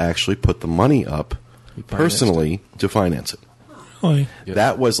Walt actually put the money up personally to finance it. Really?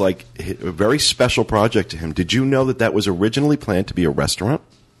 That was like a very special project to him. Did you know that was originally planned to be a restaurant?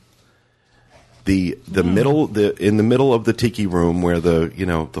 In the middle of the tiki room where the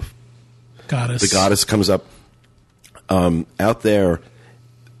goddess comes up, out there,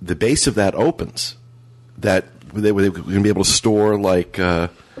 the base of that opens. That they were going to be able to store like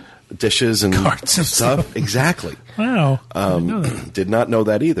dishes and carts and stuff. Exactly. Wow. I didn't know that. Did not know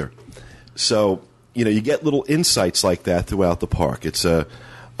that either. So you get little insights like that throughout the park. It's I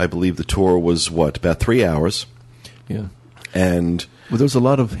believe the tour was about 3 hours. Yeah. And there was a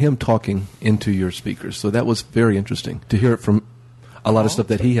lot of him talking into your speakers, so that was very interesting to hear it from a lot of stuff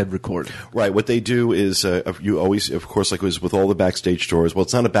that he had recorded. Right. What they do is you always, of course, like it was with all the backstage tours. Well,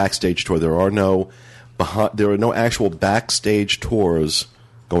 it's not a backstage tour. There are no actual backstage tours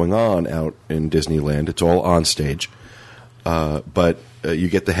going on out in Disneyland. It's all on stage. But you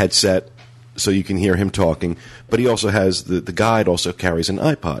get the headset so you can hear him talking. But he also has the guide also carries an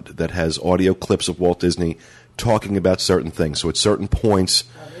iPod that has audio clips of Walt Disney talking about certain things. So at certain points,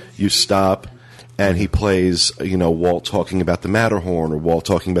 you stop and he plays, Walt talking about the Matterhorn or Walt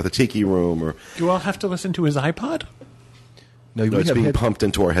talking about the Tiki Room. Or Do you all have to listen to his iPod? No, it's being pumped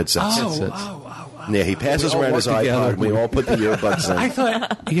into our headsets. Yeah, he passes around his iPod. We all put the earbuds in. I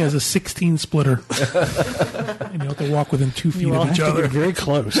thought he has a 16 splitter. And you have to walk within 2 feet You all of each have to other. get very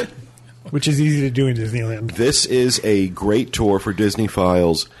close, which is easy to do in Disneyland. This is a great tour for Disney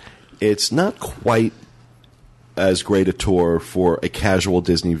Files. It's not quite as great a tour for a casual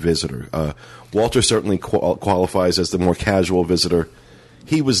Disney visitor. Walter certainly qualifies as the more casual visitor.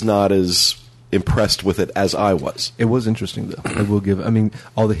 He was not as impressed with it as I was. It was interesting, though. I will give.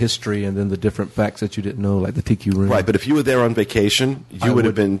 All the history and then the different facts that you didn't know, like the Tiki Room. Right, but if you were there on vacation, you would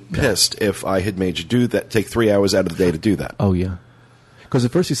have been pissed if I had made you do that. Take 3 hours out of the day to do that. Oh yeah, because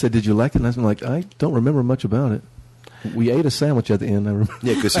at first he said, "Did you like it?" And I was like, "I don't remember much about it." We ate a sandwich at the end. I remember.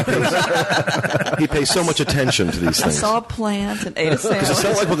 Yeah, because he pays so much attention to these I things. saw a plant and ate a sandwich. Because it's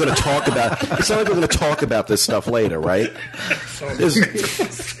not like we're going to talk about. It's not like we're going to talk about this stuff later, right? I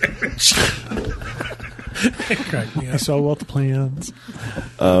saw Walt the plans.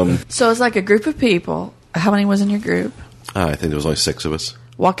 So it's like a group of people. How many was in your group? I think there was only 6 of us.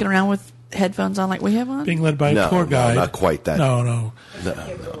 Walking around with headphones on like we have on? Being led by a No, tour guide. not quite that. No.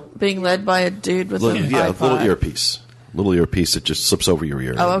 Being led by a dude with an iPod? Little earpiece. Little earpiece that just slips over your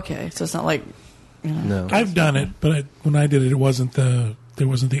ear. Oh, okay. So it's not like... No, I've done it, but when I did it, there wasn't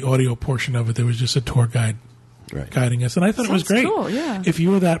the audio portion of it. There was just a tour guide guiding us, and I thought it was Sounds great. cool, yeah. If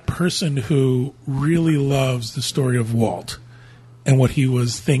you were that person who really loves the story of Walt and what he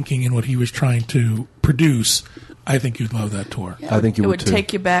was thinking and what he was trying to produce, I think you'd love that tour. Yeah, I think you it would would too.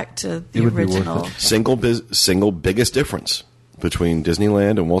 take you back to It the would be worth original. it. Single biggest difference between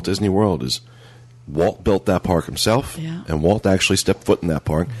Disneyland and Walt Disney World is Walt built that park himself, Yeah. and Walt actually stepped foot in that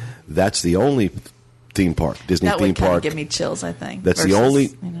park. That's the only theme park, Disney That theme would kind of park. give me chills, I think. That's the versus, only.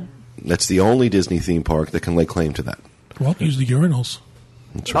 you know. That's the only Disney theme park that can lay claim to that. Walt used the urinals.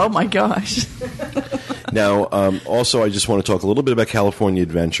 That's right. Oh my gosh! Now, also, I just want to talk a little bit about California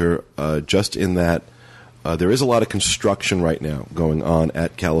Adventure, just in that there is a lot of construction right now going on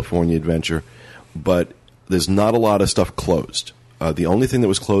at California Adventure, but there's not a lot of stuff closed. The only thing that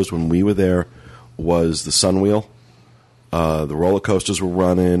was closed when we were there was the Sunwheel. The roller coasters were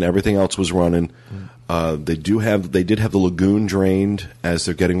running. Everything else was running. They did have the lagoon drained as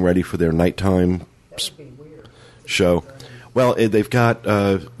they're getting ready for their nighttime show. Well, they've got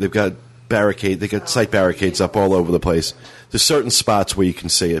site barricades up all over the place. There's certain spots where you can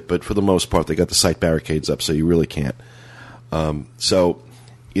see it, but for the most part, they got the site barricades up, so you really can't. So,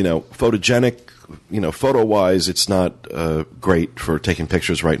 photogenic, photo-wise, it's not great for taking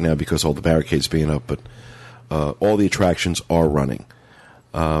pictures right now because all the barricades being up, but all the attractions are running.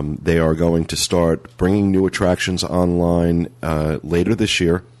 They are going to start bringing new attractions online later this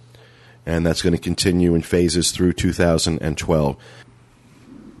year, and that's going to continue in phases through 2012.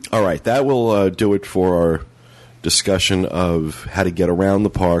 All right, that will do it for our discussion of how to get around the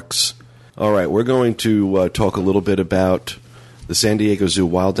parks. All right, we're going to talk a little bit about the San Diego Zoo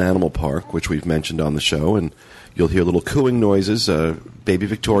Wild Animal Park, which we've mentioned on the show, and you'll hear little cooing noises. Baby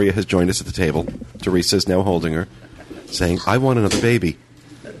Victoria has joined us at the table. Teresa is now holding her, saying, "I want another baby."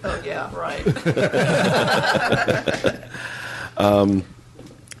 Oh yeah, right.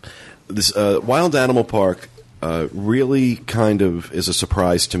 This Wild Animal Park really kind of is a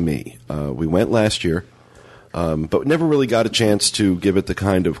surprise to me. We went last year, but never really got a chance to give it the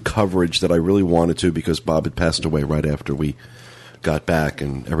kind of coverage that I really wanted to because Bob had passed away right after we got back,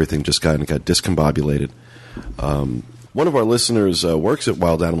 and everything just kind of got discombobulated. One of our listeners works at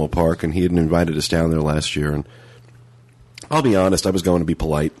Wild Animal Park, and he had invited us down there last year. And I'll be honest, I was going to be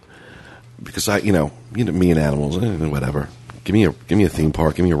polite because me and animals, whatever. Give me a theme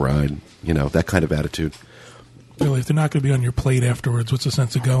park, give me a ride, that kind of attitude. Really, if they're not going to be on your plate afterwards, what's the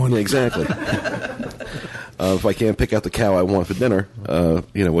sense of going? Yeah, exactly. If I can't pick out the cow I want for dinner,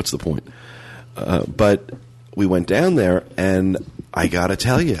 what's the point? But we went down there, and I got to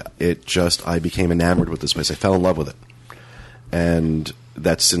tell you, I became enamored with this place. I fell in love with it. And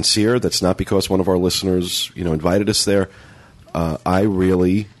that's sincere. That's not because one of our listeners, invited us there. I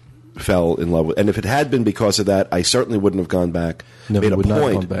really fell in love with it. And if it had been because of that, I certainly wouldn't have gone back. Never Made a would not have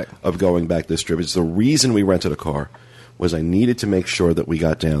point gone back. of going back this trip. It's the reason we rented a car was I needed to make sure that we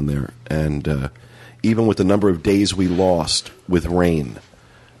got down there. And even with the number of days we lost with rain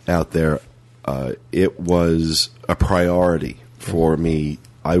out there, it was a priority for me.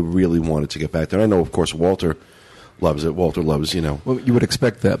 I really wanted to get back there. I know, of course, Walter loves it. Walter loves, Well, you would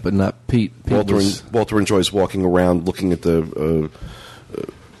expect that, but not Pete. Walter enjoys walking around looking at the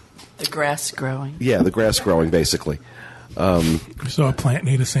grass growing. Yeah, the grass growing, basically. You saw a plant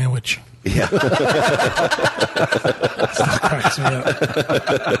need a sandwich. Yeah. Cracks me up.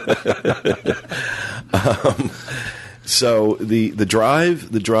 So the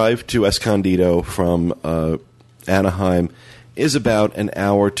drive to Escondido from Anaheim is about an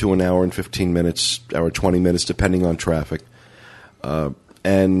hour to an hour and 15 minutes, hour 20 minutes, depending on traffic.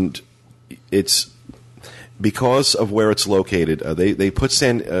 And it's because of where it's located. They put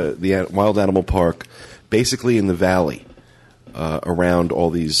the Wild Animal Park basically in the valley around all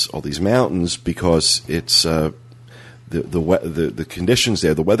these mountains because it's the conditions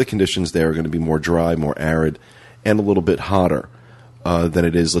there. The weather conditions there are going to be more dry, more arid, and a little bit hotter than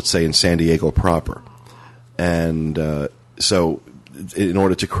it is, let's say, in San Diego proper. And so, in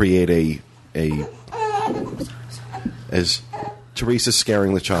order to create as Teresa's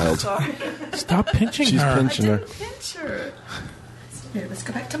scaring the child. Sorry. Stop pinching She's her. pinching her. Pinch her. Here, let's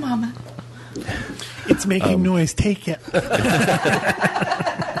go back to Mama. It's making noise. Take it.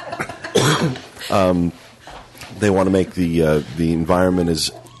 They want to make the environment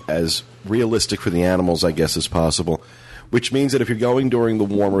as realistic for the animals, I guess, as possible. Which means that if you're going during the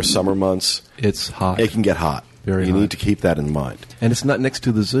warmer summer months, It's hot. it can get hot. Very You hot. need to keep that in mind. And it's not next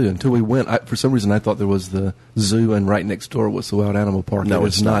to the zoo. Until we went, for some reason I thought there was the zoo, and right next door was the Wild Animal Park. No, It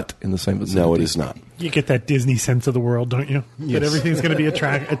it's is not. in the same vicinity. No, it is not. You get that Disney sense of the world, don't you? That everything's going to be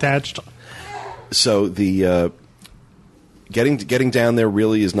attached. So the getting down there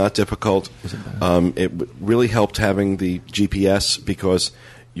really is not difficult. It really helped having the GPS because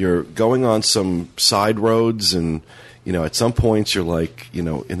you're going on some side roads and At some points you're like, in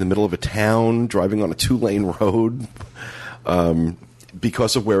the middle of a town, driving on a 2-lane road,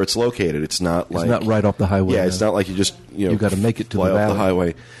 because of where it's located. It's not right off the highway. Yeah, it's not like you just, you got to make it to fly the off valley. the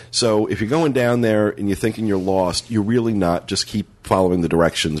highway. So if you're going down there and you're thinking you're lost, you're really not. Just keep following the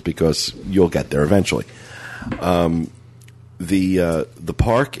directions because you'll get there eventually. The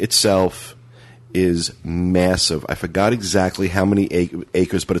park itself is massive. I forgot exactly how many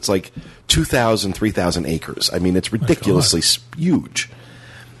acres, but it's like 2,000, 3,000 acres. I mean, it's ridiculously huge.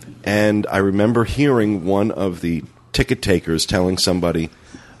 And I remember hearing one of the ticket takers telling somebody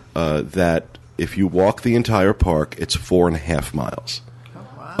that if you walk the entire park, it's 4.5 miles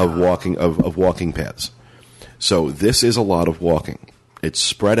of walking paths. So this is a lot of walking. It's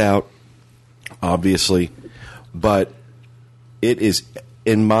spread out, obviously, but it is,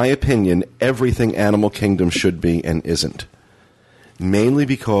 in my opinion, everything Animal Kingdom should be and isn't. Mainly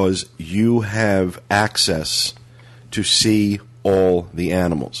because you have access to see all the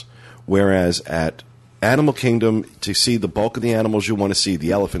animals. Whereas at Animal Kingdom, to see the bulk of the animals you want to see,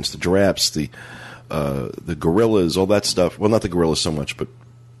 the elephants, the giraffes, the gorillas, all that stuff. Well, not the gorillas so much, but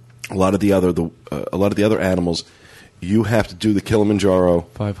a lot of the other animals, you have to do the Kilimanjaro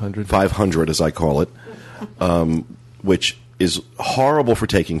 500 as I call it, which is horrible for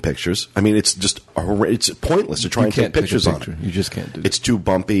taking pictures. I mean, it's pointless to try and take pictures on it. You just can't do it. It's too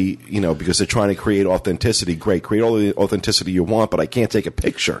bumpy, because they're trying to create authenticity. Great, create all the authenticity you want, but I can't take a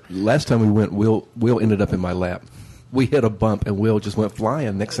picture. Last time we went, Will ended up in my lap. We hit a bump, and Will just went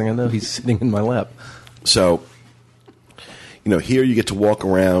flying. Next thing I know, he's sitting in my lap. So, here you get to walk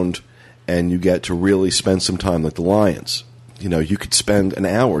around, and you get to really spend some time like the lions. You could spend an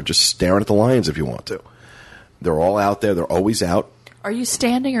hour just staring at the lions if you want to. They're all out there. They're always out. Are you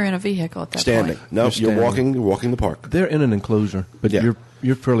standing or in a vehicle at that Standing. point? No, you're walking. You're walking the park. They're in an enclosure, but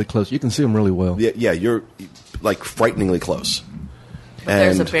you're fairly close. You can see them really well. Yeah, you're like frighteningly close. But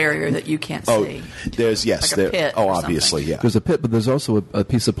there's a barrier that you can't see. There's like a pit or obviously, something. yeah. There's a pit, but there's also a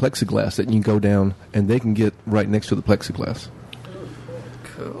piece of plexiglass that you can go down, and they can get right next to the plexiglass.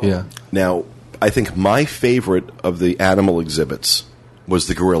 Cool. Yeah. Now, I think my favorite of the animal exhibits was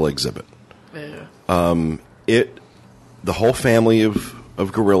the gorilla exhibit. Yeah. The whole family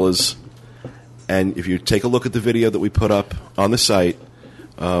of gorillas, and if you take a look at the video that we put up on the site,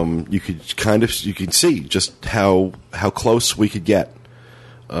 you can see just how close we could get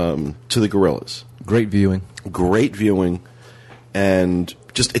to the gorillas. Great viewing, and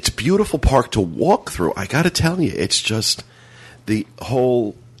just it's a beautiful park to walk through. I got to tell you, it's just the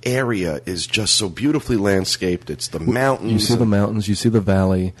whole area is just so beautifully landscaped. It's the mountains. You see the mountains. You see the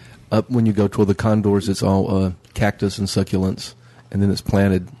valley. Up when you go toward the condors, it's all cactus and succulents, and then it's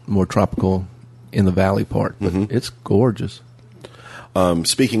planted more tropical in the valley part. But it's gorgeous.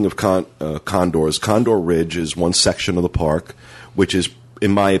 Speaking of condors, Condor Ridge is one section of the park, which is,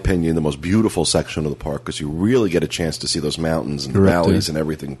 in my opinion, the most beautiful section of the park because you really get a chance to see those mountains and valleys and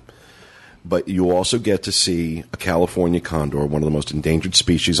everything. But you also get to see a California condor, one of the most endangered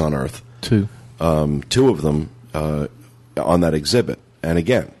species on Earth. Two of them on that exhibit. And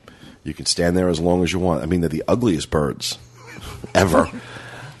again, you can stand there as long as you want. I mean, they're the ugliest birds ever.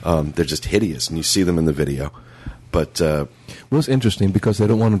 They're just hideous, and you see them in the video. But well, it's interesting because they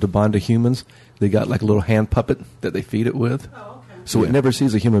don't want them to bond to humans. They got like a little hand puppet that they feed it with. Oh, okay. So it never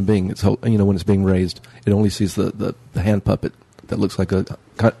sees a human being. It's when it's being raised, it only sees the hand puppet that looks like a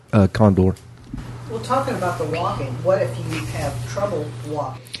condor. Well, talking about the walking, what if you have trouble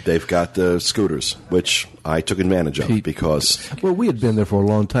walking? they've got the scooters, which I took advantage of because... Well, we had been there for a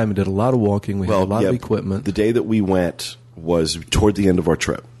long time and did a lot of walking. We had a lot of equipment. The day that we went was toward the end of our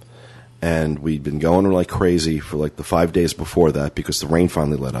trip. And we'd been going like crazy for like the 5 days before that because the rain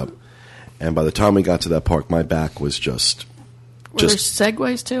finally let up. And by the time we got to that park, my back was just... Were there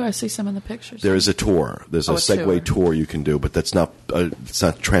segways too? I see some in the pictures. There is a tour. There's a Segway tour you can do, but that's not it's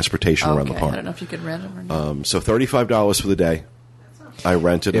not transportation around the park. I don't know if you could rent them or not. So $35 for the day. I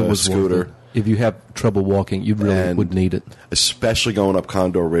rented a scooter. If you have trouble walking, you really would need it. Especially going up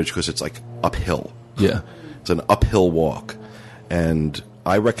Condor Ridge because it's like uphill. Yeah. It's an uphill walk. And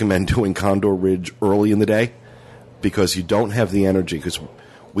I recommend doing Condor Ridge early in the day because you don't have the energy. Because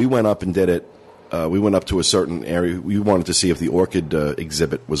we went up and did it. We went up to a certain area. We wanted to see if the orchid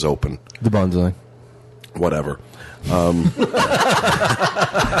exhibit was open. The bonsai. Whatever.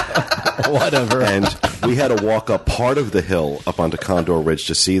 Whatever. And we had to walk up part of the hill up onto Condor Ridge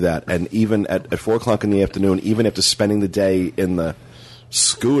to see that. And even at 4 o'clock in the afternoon, even after spending the day in the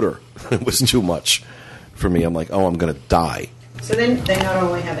scooter, it was too much for me. I'm like, oh, I'm going to die. So then they not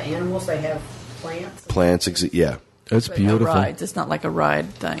only have animals, they have plants? Plants, yeah. It's But beautiful. No rides. It's not like a ride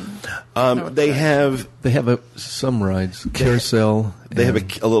thing. They have some rides, carousel. They have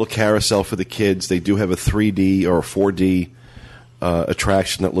a little carousel for the kids. They do have a 3D or a 4D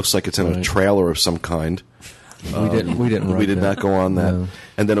attraction that looks like it's in a trailer of some kind. We didn't. Ride We did that. not go on that. No.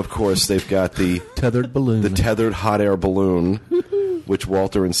 And then, of course, they've got the Tethered balloon. the tethered hot air balloon, which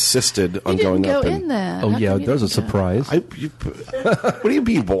Walter insisted on You going didn't up go in that. Oh How yeah, come you there's a didn't go? surprise. What do you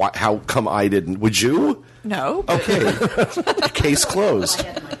mean? How come I didn't? Would you? No. but- Okay. Case closed. I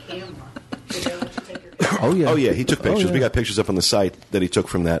had my camera. Did they let you take your camera? Oh yeah. Oh yeah, he took pictures. yeah. We got pictures up on the site that he took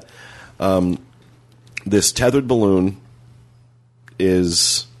from that. This tethered balloon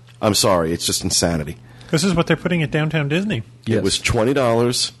is. I'm sorry, it's just insanity. This is what they're putting at Downtown Disney. Yes. It was $20.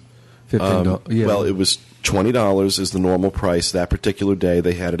 $15. Yeah. Well, it was $20 is the normal price. That particular day,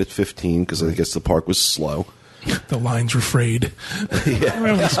 they had it at $15 because I guess the park was slow. The lines were frayed.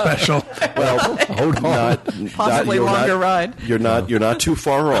 Really special. Well, Hold on. Possibly you're longer ride. You're not too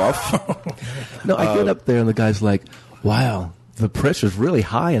far off. No, I get up there and the guy's like, "Wow, the pressure's really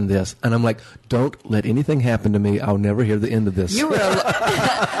high in this," and I'm like, "Don't let anything happen to me. I'll never hear the end of this." You were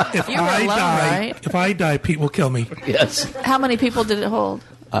If You were I alone, die, right? if I die, Pete will kill me. yes. How many people did it hold?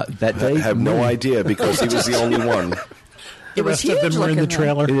 That day, I have no idea because he was the only one. It was Rest huge of them were in the looking, though.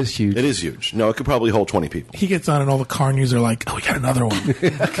 trailer. It is huge. It is huge. No, it could probably hold 20 people. He gets on, and all the car news are like, "Oh, we got another one. Make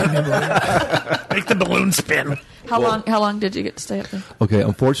the balloon spin." How long did you get to stay up there? Okay,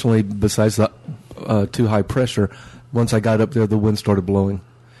 unfortunately, besides the too high pressure, once I got up there, the wind started blowing.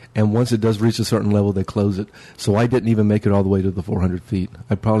 And once it does reach a certain level, they close it. So I didn't even make it all the way to the 400 feet.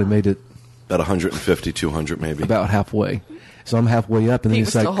 I probably made it About 150, 200 maybe. about halfway. So I'm halfway up, and then He was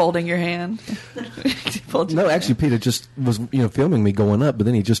he's like, still holding your hand. He pulled your no, hand. actually, Peter just was filming me going up, but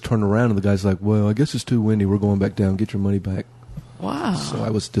then he just turned around, and the guy's like, "Well, I guess it's too windy. We're going back down. Get your money back." Wow. So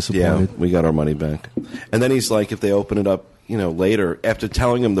I was Yeah, disappointed. we got our money back. And then he's like, if they open it up, later, after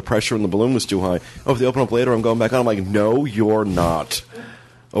telling him the pressure in the balloon was too high, if they open up later, I'm going back on. I'm like, no, you're not.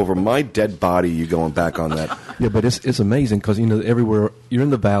 Over my dead body, you going back on that. Yeah, but it's amazing because everywhere you're in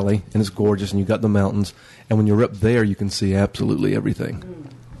the valley and it's gorgeous and you got the mountains, and when you're up there you can see absolutely everything.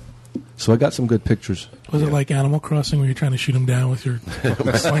 So I got some good pictures. Was it like Animal Crossing where you're trying to shoot him down with your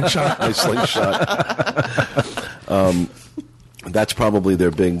slingshot? My slingshot. That's probably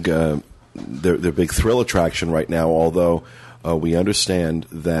their big thrill attraction right now. Although we understand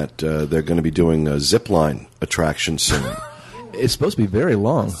that they're going to be doing a zip line attraction soon. It's supposed to be very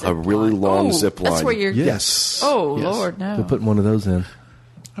long. A really long Oh, zip line. that's where you're- Yes. Oh, Yes. Lord, no. They're putting one of those in.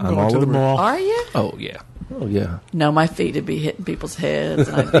 I'm going to the over it. mall. Are you? Oh yeah. Oh yeah. No, my feet would be hitting people's heads.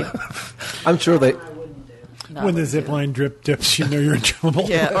 And I'd be, I'm sure they. no, When the zip line dips, you know you're in trouble.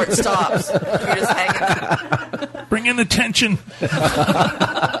 yeah, or it stops. You're just hanging. Bring in the tension.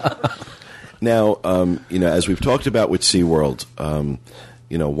 Now, as we've talked about with SeaWorld,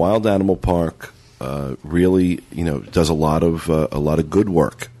 Wild Animal Park really, does a lot of good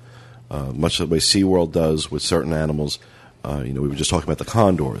work, much the way SeaWorld does with certain animals. We were just talking about the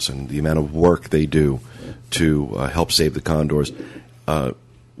condors and the amount of work they do to help save the condors.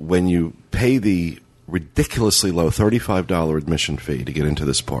 When you pay the ridiculously low $35 admission fee to get into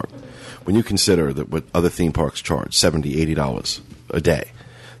this park, when you consider that what other theme parks charge, $70, $80 a day,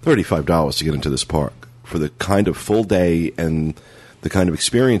 $35 to get into this park for the kind of full day and the kind of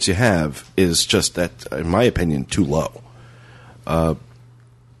experience you have is just, that, in my opinion, too low.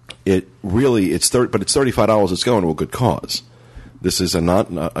 It really it's but it's $35. It's going to a good cause. This is a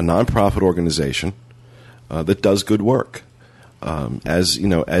nonprofit organization that does good work. As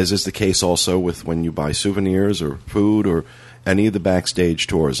is the case also with when you buy souvenirs or food or any of the backstage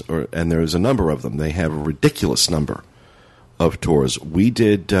tours, and there's a number of them. They have a ridiculous number of tours. We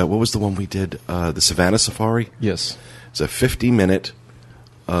did what was the one we did? The Savannah Safari. Yes. It's a 50-minute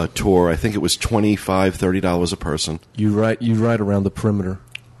tour. I think it was $25, $30 a person. You ride around the perimeter.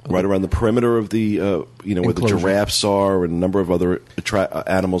 Right around the perimeter of the, where the Enclosure. giraffes are and a number of other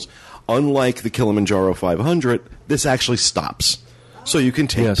animals. Unlike the Kilimanjaro 500, this actually stops. So you can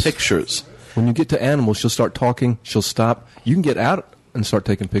take Yes. pictures. When you get to animals, she'll start talking. She'll stop. You can get out and start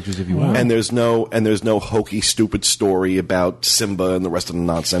taking pictures if you want. And there's no hokey, stupid story about Simba and the rest of the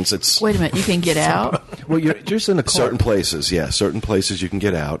nonsense. It's Wait a minute, you can get out? Well, you're just in a car. certain places, yeah. Certain places you can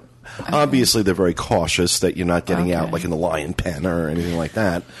get out. Obviously, they're very cautious that you're not getting out Okay. like in the lion pen or anything like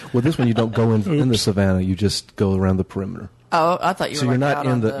that. Well, this one you don't go in the savannah. You just go around the perimeter. Oh, I thought you So were you're like not out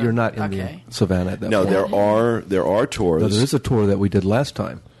in on the you're not in okay. the savannah at that No, point. there are tours. No, there is a tour that we did last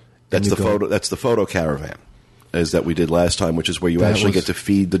time. That's And the you go- photo. That's the photo caravan, as that we did last time, which is where you That actually was- get to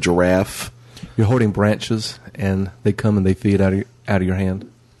feed the giraffe. You're holding branches, and they come and they feed out of your hand.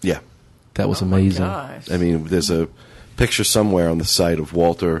 Yeah, That was amazing. Gosh. I mean, there's a picture somewhere on the site of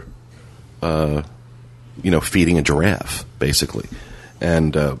Walter, feeding a giraffe, basically.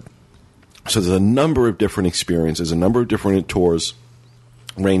 And so there's a number of different experiences, a number of different tours,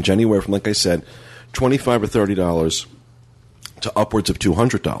 range anywhere from, like I said, $25 or $30 to upwards of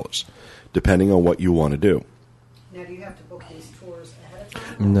 $200, depending on what you want to do. Now, do you have to book these tours ahead of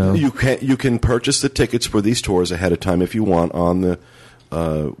time? No. You can purchase the tickets for these tours ahead of time if you want on the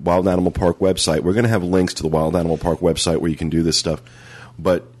Wild Animal Park website. We're going to have links to the Wild Animal Park website where you can do this stuff,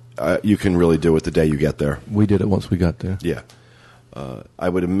 but you can really do it the day you get there. We did it once we got there. Yeah. I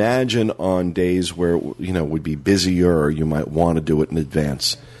would imagine on days where would be busier, or you might want to do it in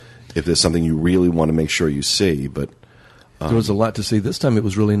advance if there's something you really want to make sure you see. But there was a lot to see. This time it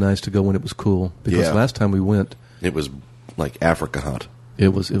was really nice to go when it was cool, because last time we went, it was like Africa hot. It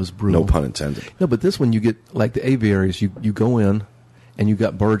was brutal. No pun intended. No, but this one you get like the aviaries. You go in, and you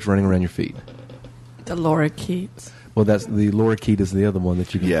got birds running around your feet. The lorikeets. Well, that's the lorikeet is the other one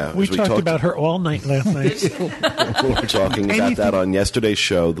that you get. Yeah, We talked about her all night last night. We were talking about that on yesterday's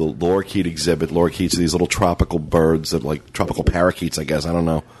show. The lorikeet exhibit. Lorikeets are these little tropical birds that like tropical parakeets, I guess. I don't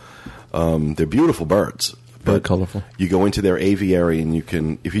know. They're beautiful birds. Very But colorful. You go into their aviary, and you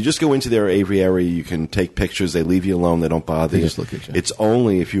can, if you just go into their aviary, you can take pictures. They leave you alone. They don't bother They you. just look at you. It's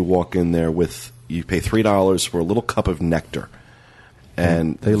only if you walk in there you pay $3 for a little cup of nectar.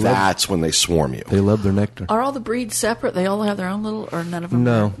 And that's when they swarm you. They love their nectar. Are all the breeds separate? They all have their own little, or none of them?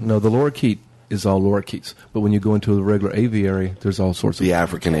 No, the lorikeet is all lorikeets. But when you go into the regular aviary, there's all sorts of... The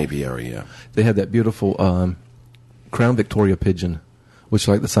African aviary, yeah. They had that beautiful Crown Victoria pigeon, which is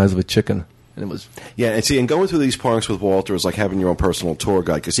like the size of a chicken. And it was... Yeah, and going through these parks with Walter is like having your own personal tour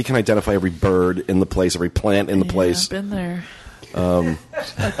guide, because he can identify every bird in the place, every plant in the place. I've been there.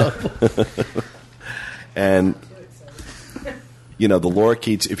 And... the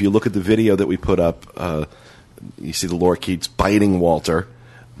lorikeets, if you look at the video that we put up, you see the lorikeets biting Walter,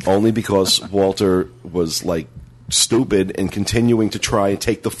 only because Walter was, like, stupid and continuing to try and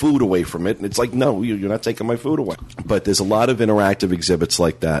take the food away from it. And it's like, no, you're not taking my food away. But there's a lot of interactive exhibits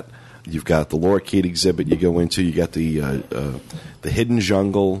like that. You've got the lorikeet exhibit you go into. You got the hidden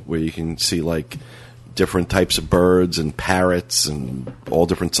jungle, where you can see, like, different types of birds and parrots and all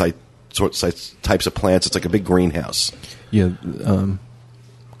different types of plants. It's like a big greenhouse. Yeah,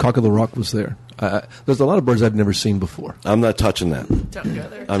 Cock of the Rock was there. There's a lot of birds I've never seen before. I'm not touching that. Don't go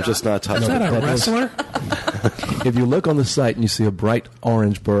there. I'm just not touching Is that it. a wrestler? If you look on the site and you see a bright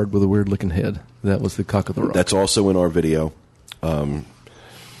orange bird with a weird-looking head, that was the Cock of the Rock. That's also in our video.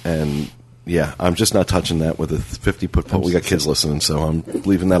 And, yeah, I'm just not touching that with a 50-foot pole. We got kids listening, so I'm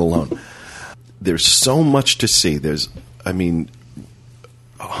leaving that alone. There's so much to see. There's,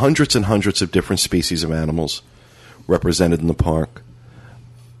 hundreds and hundreds of different species of animals represented in the park.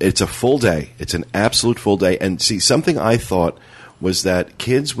 It's a full day. It's an absolute full day. And see, something I thought was that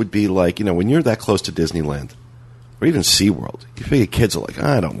kids would be like, when you're that close to Disneyland or even SeaWorld, you figure kids are like,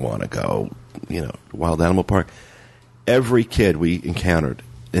 I don't want to go, Wild Animal Park. Every kid we encountered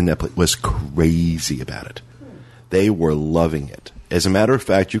in that place was crazy about it. They were loving it. As a matter of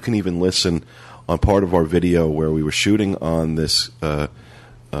fact, you can even listen on part of our video where we were shooting on this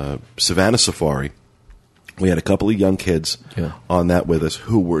Savannah Safari. We had a couple of young kids on that with us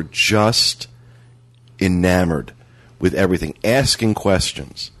who were just enamored with everything, asking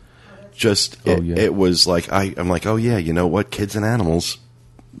questions. It was like, I'm like, oh yeah, you know what? Kids and animals,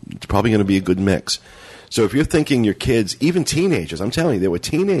 it's probably going to be a good mix. So if you're thinking your kids, even teenagers, I'm telling you, there were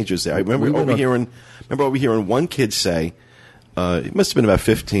teenagers there. I remember overhearing one kid say, it must have been about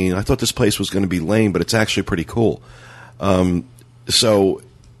 15, I thought this place was going to be lame, but it's actually pretty cool. So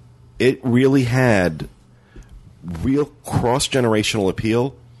it really had real cross-generational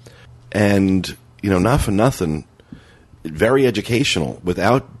appeal, and not for nothing, very educational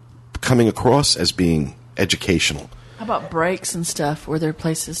without coming across as being educational. How about breaks and stuff? Were there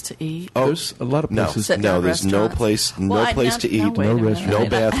places to eat? Oh, there's a lot of places. Sit-down there's no restaurants? place to eat, wait a minute. restaurant. no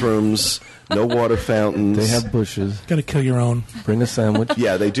bathrooms, no water fountains. They have bushes. Got to kill your own. Bring a sandwich.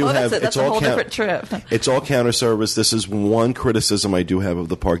 Yeah, they do Well, have. that's a whole different trip. It's all counter service. This is one criticism I do have of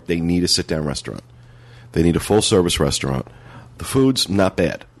the park. They need a sit-down restaurant. They need a full-service restaurant. The food's not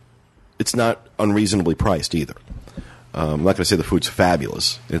bad. It's not unreasonably priced either. I'm not going to say the food's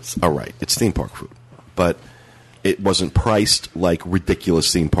fabulous. It's all right. It's theme park food. But it wasn't priced like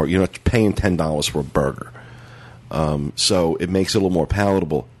ridiculous theme park. You're not paying $10 for a burger. So it makes it a little more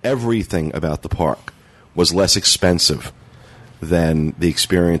palatable. Everything about the park was less expensive than the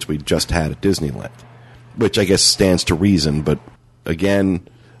experience we just had at Disneyland, which I guess stands to reason. But again,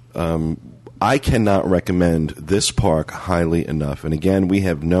 I cannot recommend this park highly enough. And again, we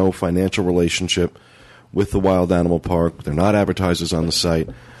have no financial relationship with the Wild Animal Park. They're not advertisers on the site.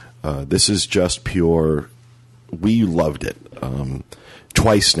 This is just pure. We loved it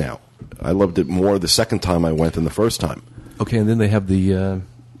twice now. I loved it more the second time I went than the first time. Okay, and then they have the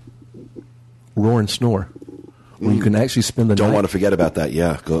Roar and Snore, where you can actually spend the night. Don't want to forget about that.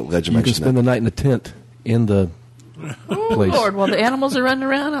 Yeah, glad you can mentioned spend the night in a tent in the Oh, place. Lord, while the animals are running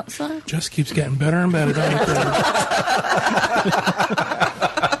around outside. Just keeps getting better and better. Doesn't it?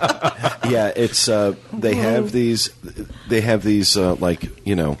 Yeah, it's they have these like,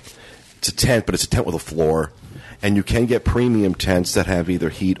 you know, it's a tent, but it's a tent with a floor, and you can get premium tents that have either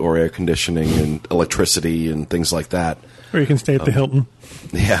heat or air conditioning and electricity and things like that. Or you can stay at the Hilton.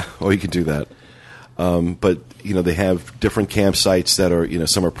 Yeah, or you can do that. But you know, they have different campsites that are, you know,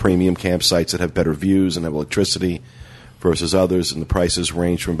 some are premium campsites that have better views and have electricity versus others, and the prices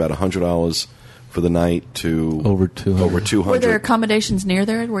range from about $100 for the night to over 200. Over 200. Were there accommodations near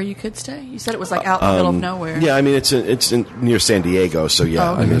there where you could stay? You said it was like out in the middle of nowhere. Yeah, I mean it's near San Diego, so yeah,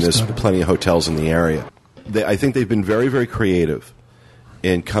 Oh, okay. I mean there's plenty of hotels in the area. I think they've been very, very creative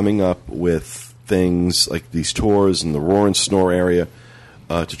in coming up with things like these tours in the Roar and Snore area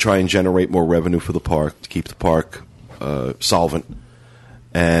to try and generate more revenue for the park, to keep the park solvent.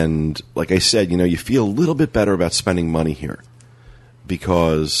 And like I said, you know, you feel a little bit better about spending money here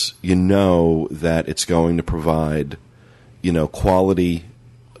because you know that it's going to provide, you know, quality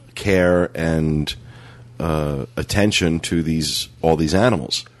care and attention to all these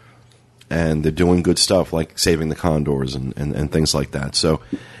animals. And they're doing good stuff like saving the condors and things like that. So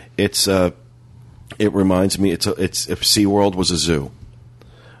it reminds me if SeaWorld was a zoo.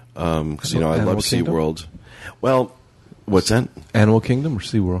 Because, you know, I love SeaWorld. Well, what's that? Animal Kingdom or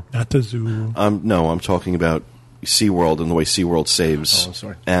SeaWorld? Not the zoo. No, I'm talking about SeaWorld and the way SeaWorld saves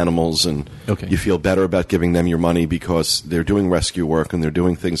animals. And you feel better about giving them your money because they're doing rescue work and they're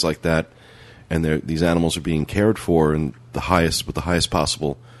doing things like that. And these animals are being cared for with the highest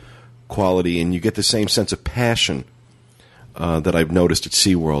possible quality. And you get the same sense of passion that I've noticed at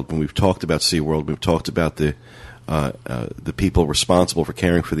SeaWorld. When we've talked about SeaWorld, we've talked about the people responsible for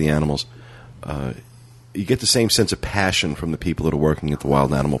caring for the animals. You get the same sense of passion from the people that are working at the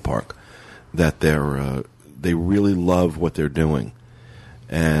Wild Animal Park, that they really love what they're doing,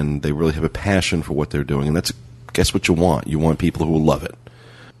 and they really have a passion for what they're doing, and that's, guess what you want? You want people who will love it.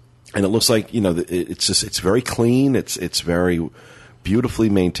 And it looks like, you know, it's very clean, it's very beautifully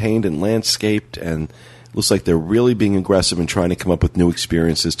maintained and landscaped, and it looks like they're really being aggressive in trying to come up with new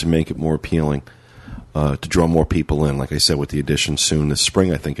experiences to make it more appealing. To draw more people in, like I said, with the addition soon this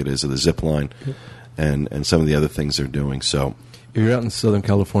spring, I think it is, of the zip line and some of the other things they're doing. So, if you're out in Southern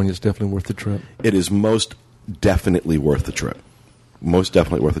California, it's definitely worth the trip. It is most definitely worth the trip. Most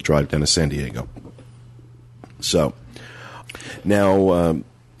definitely worth the drive down to San Diego. So, now,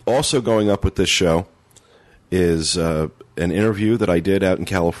 also going up with this show is an interview that I did out in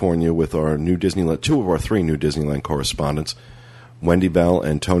California with our new Disneyland, two of our three new Disneyland correspondents, Wendy Bell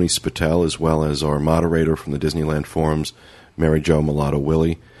and Tony Spatel, as well as our moderator from the Disneyland forums, Mary Jo Mulatto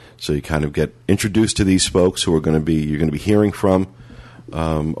Willie. So you kind of get introduced to these folks who you're going to be hearing from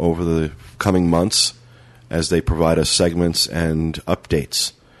over the coming months as they provide us segments and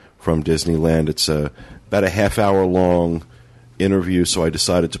updates from Disneyland. It's about a half-hour long interview, so I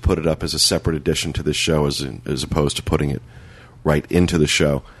decided to put it up as a separate addition to this show as opposed to putting it right into the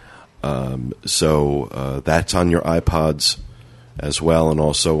show. So that's on your iPods as well, and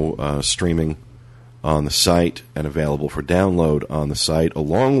also streaming on the site and available for download on the site,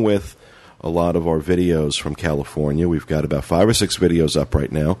 along with a lot of our videos from California. We've got about 5 or 6 videos up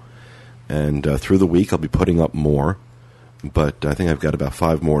right now, and through the week I'll be putting up more, but I think I've got about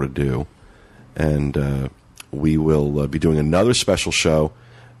 5 more to do, and we will be doing another special show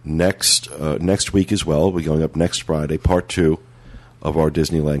next week as well. We're going up next Friday, part 2 of our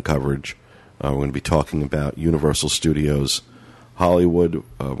Disneyland coverage. We're going to be talking about Universal Studios Hollywood.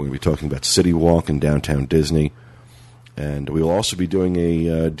 We're going to be talking about City Walk in downtown Disney. And we will also be doing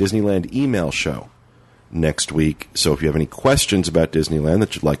a Disneyland email show next week. So if you have any questions about Disneyland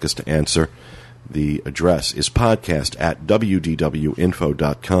that you'd like us to answer, the address is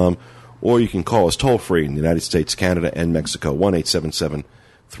podcast@wdwinfo.com, or you can call us toll-free in the United States, Canada, and Mexico,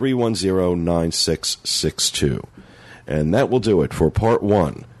 1-877-310-9662. And that will do it for part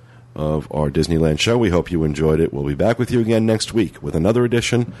 1 of our Disneyland show. We hope you enjoyed it. We'll be back with you again next week with another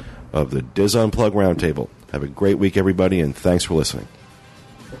edition of the Diz Unplugged Roundtable. Have a great week, everybody, and thanks for listening.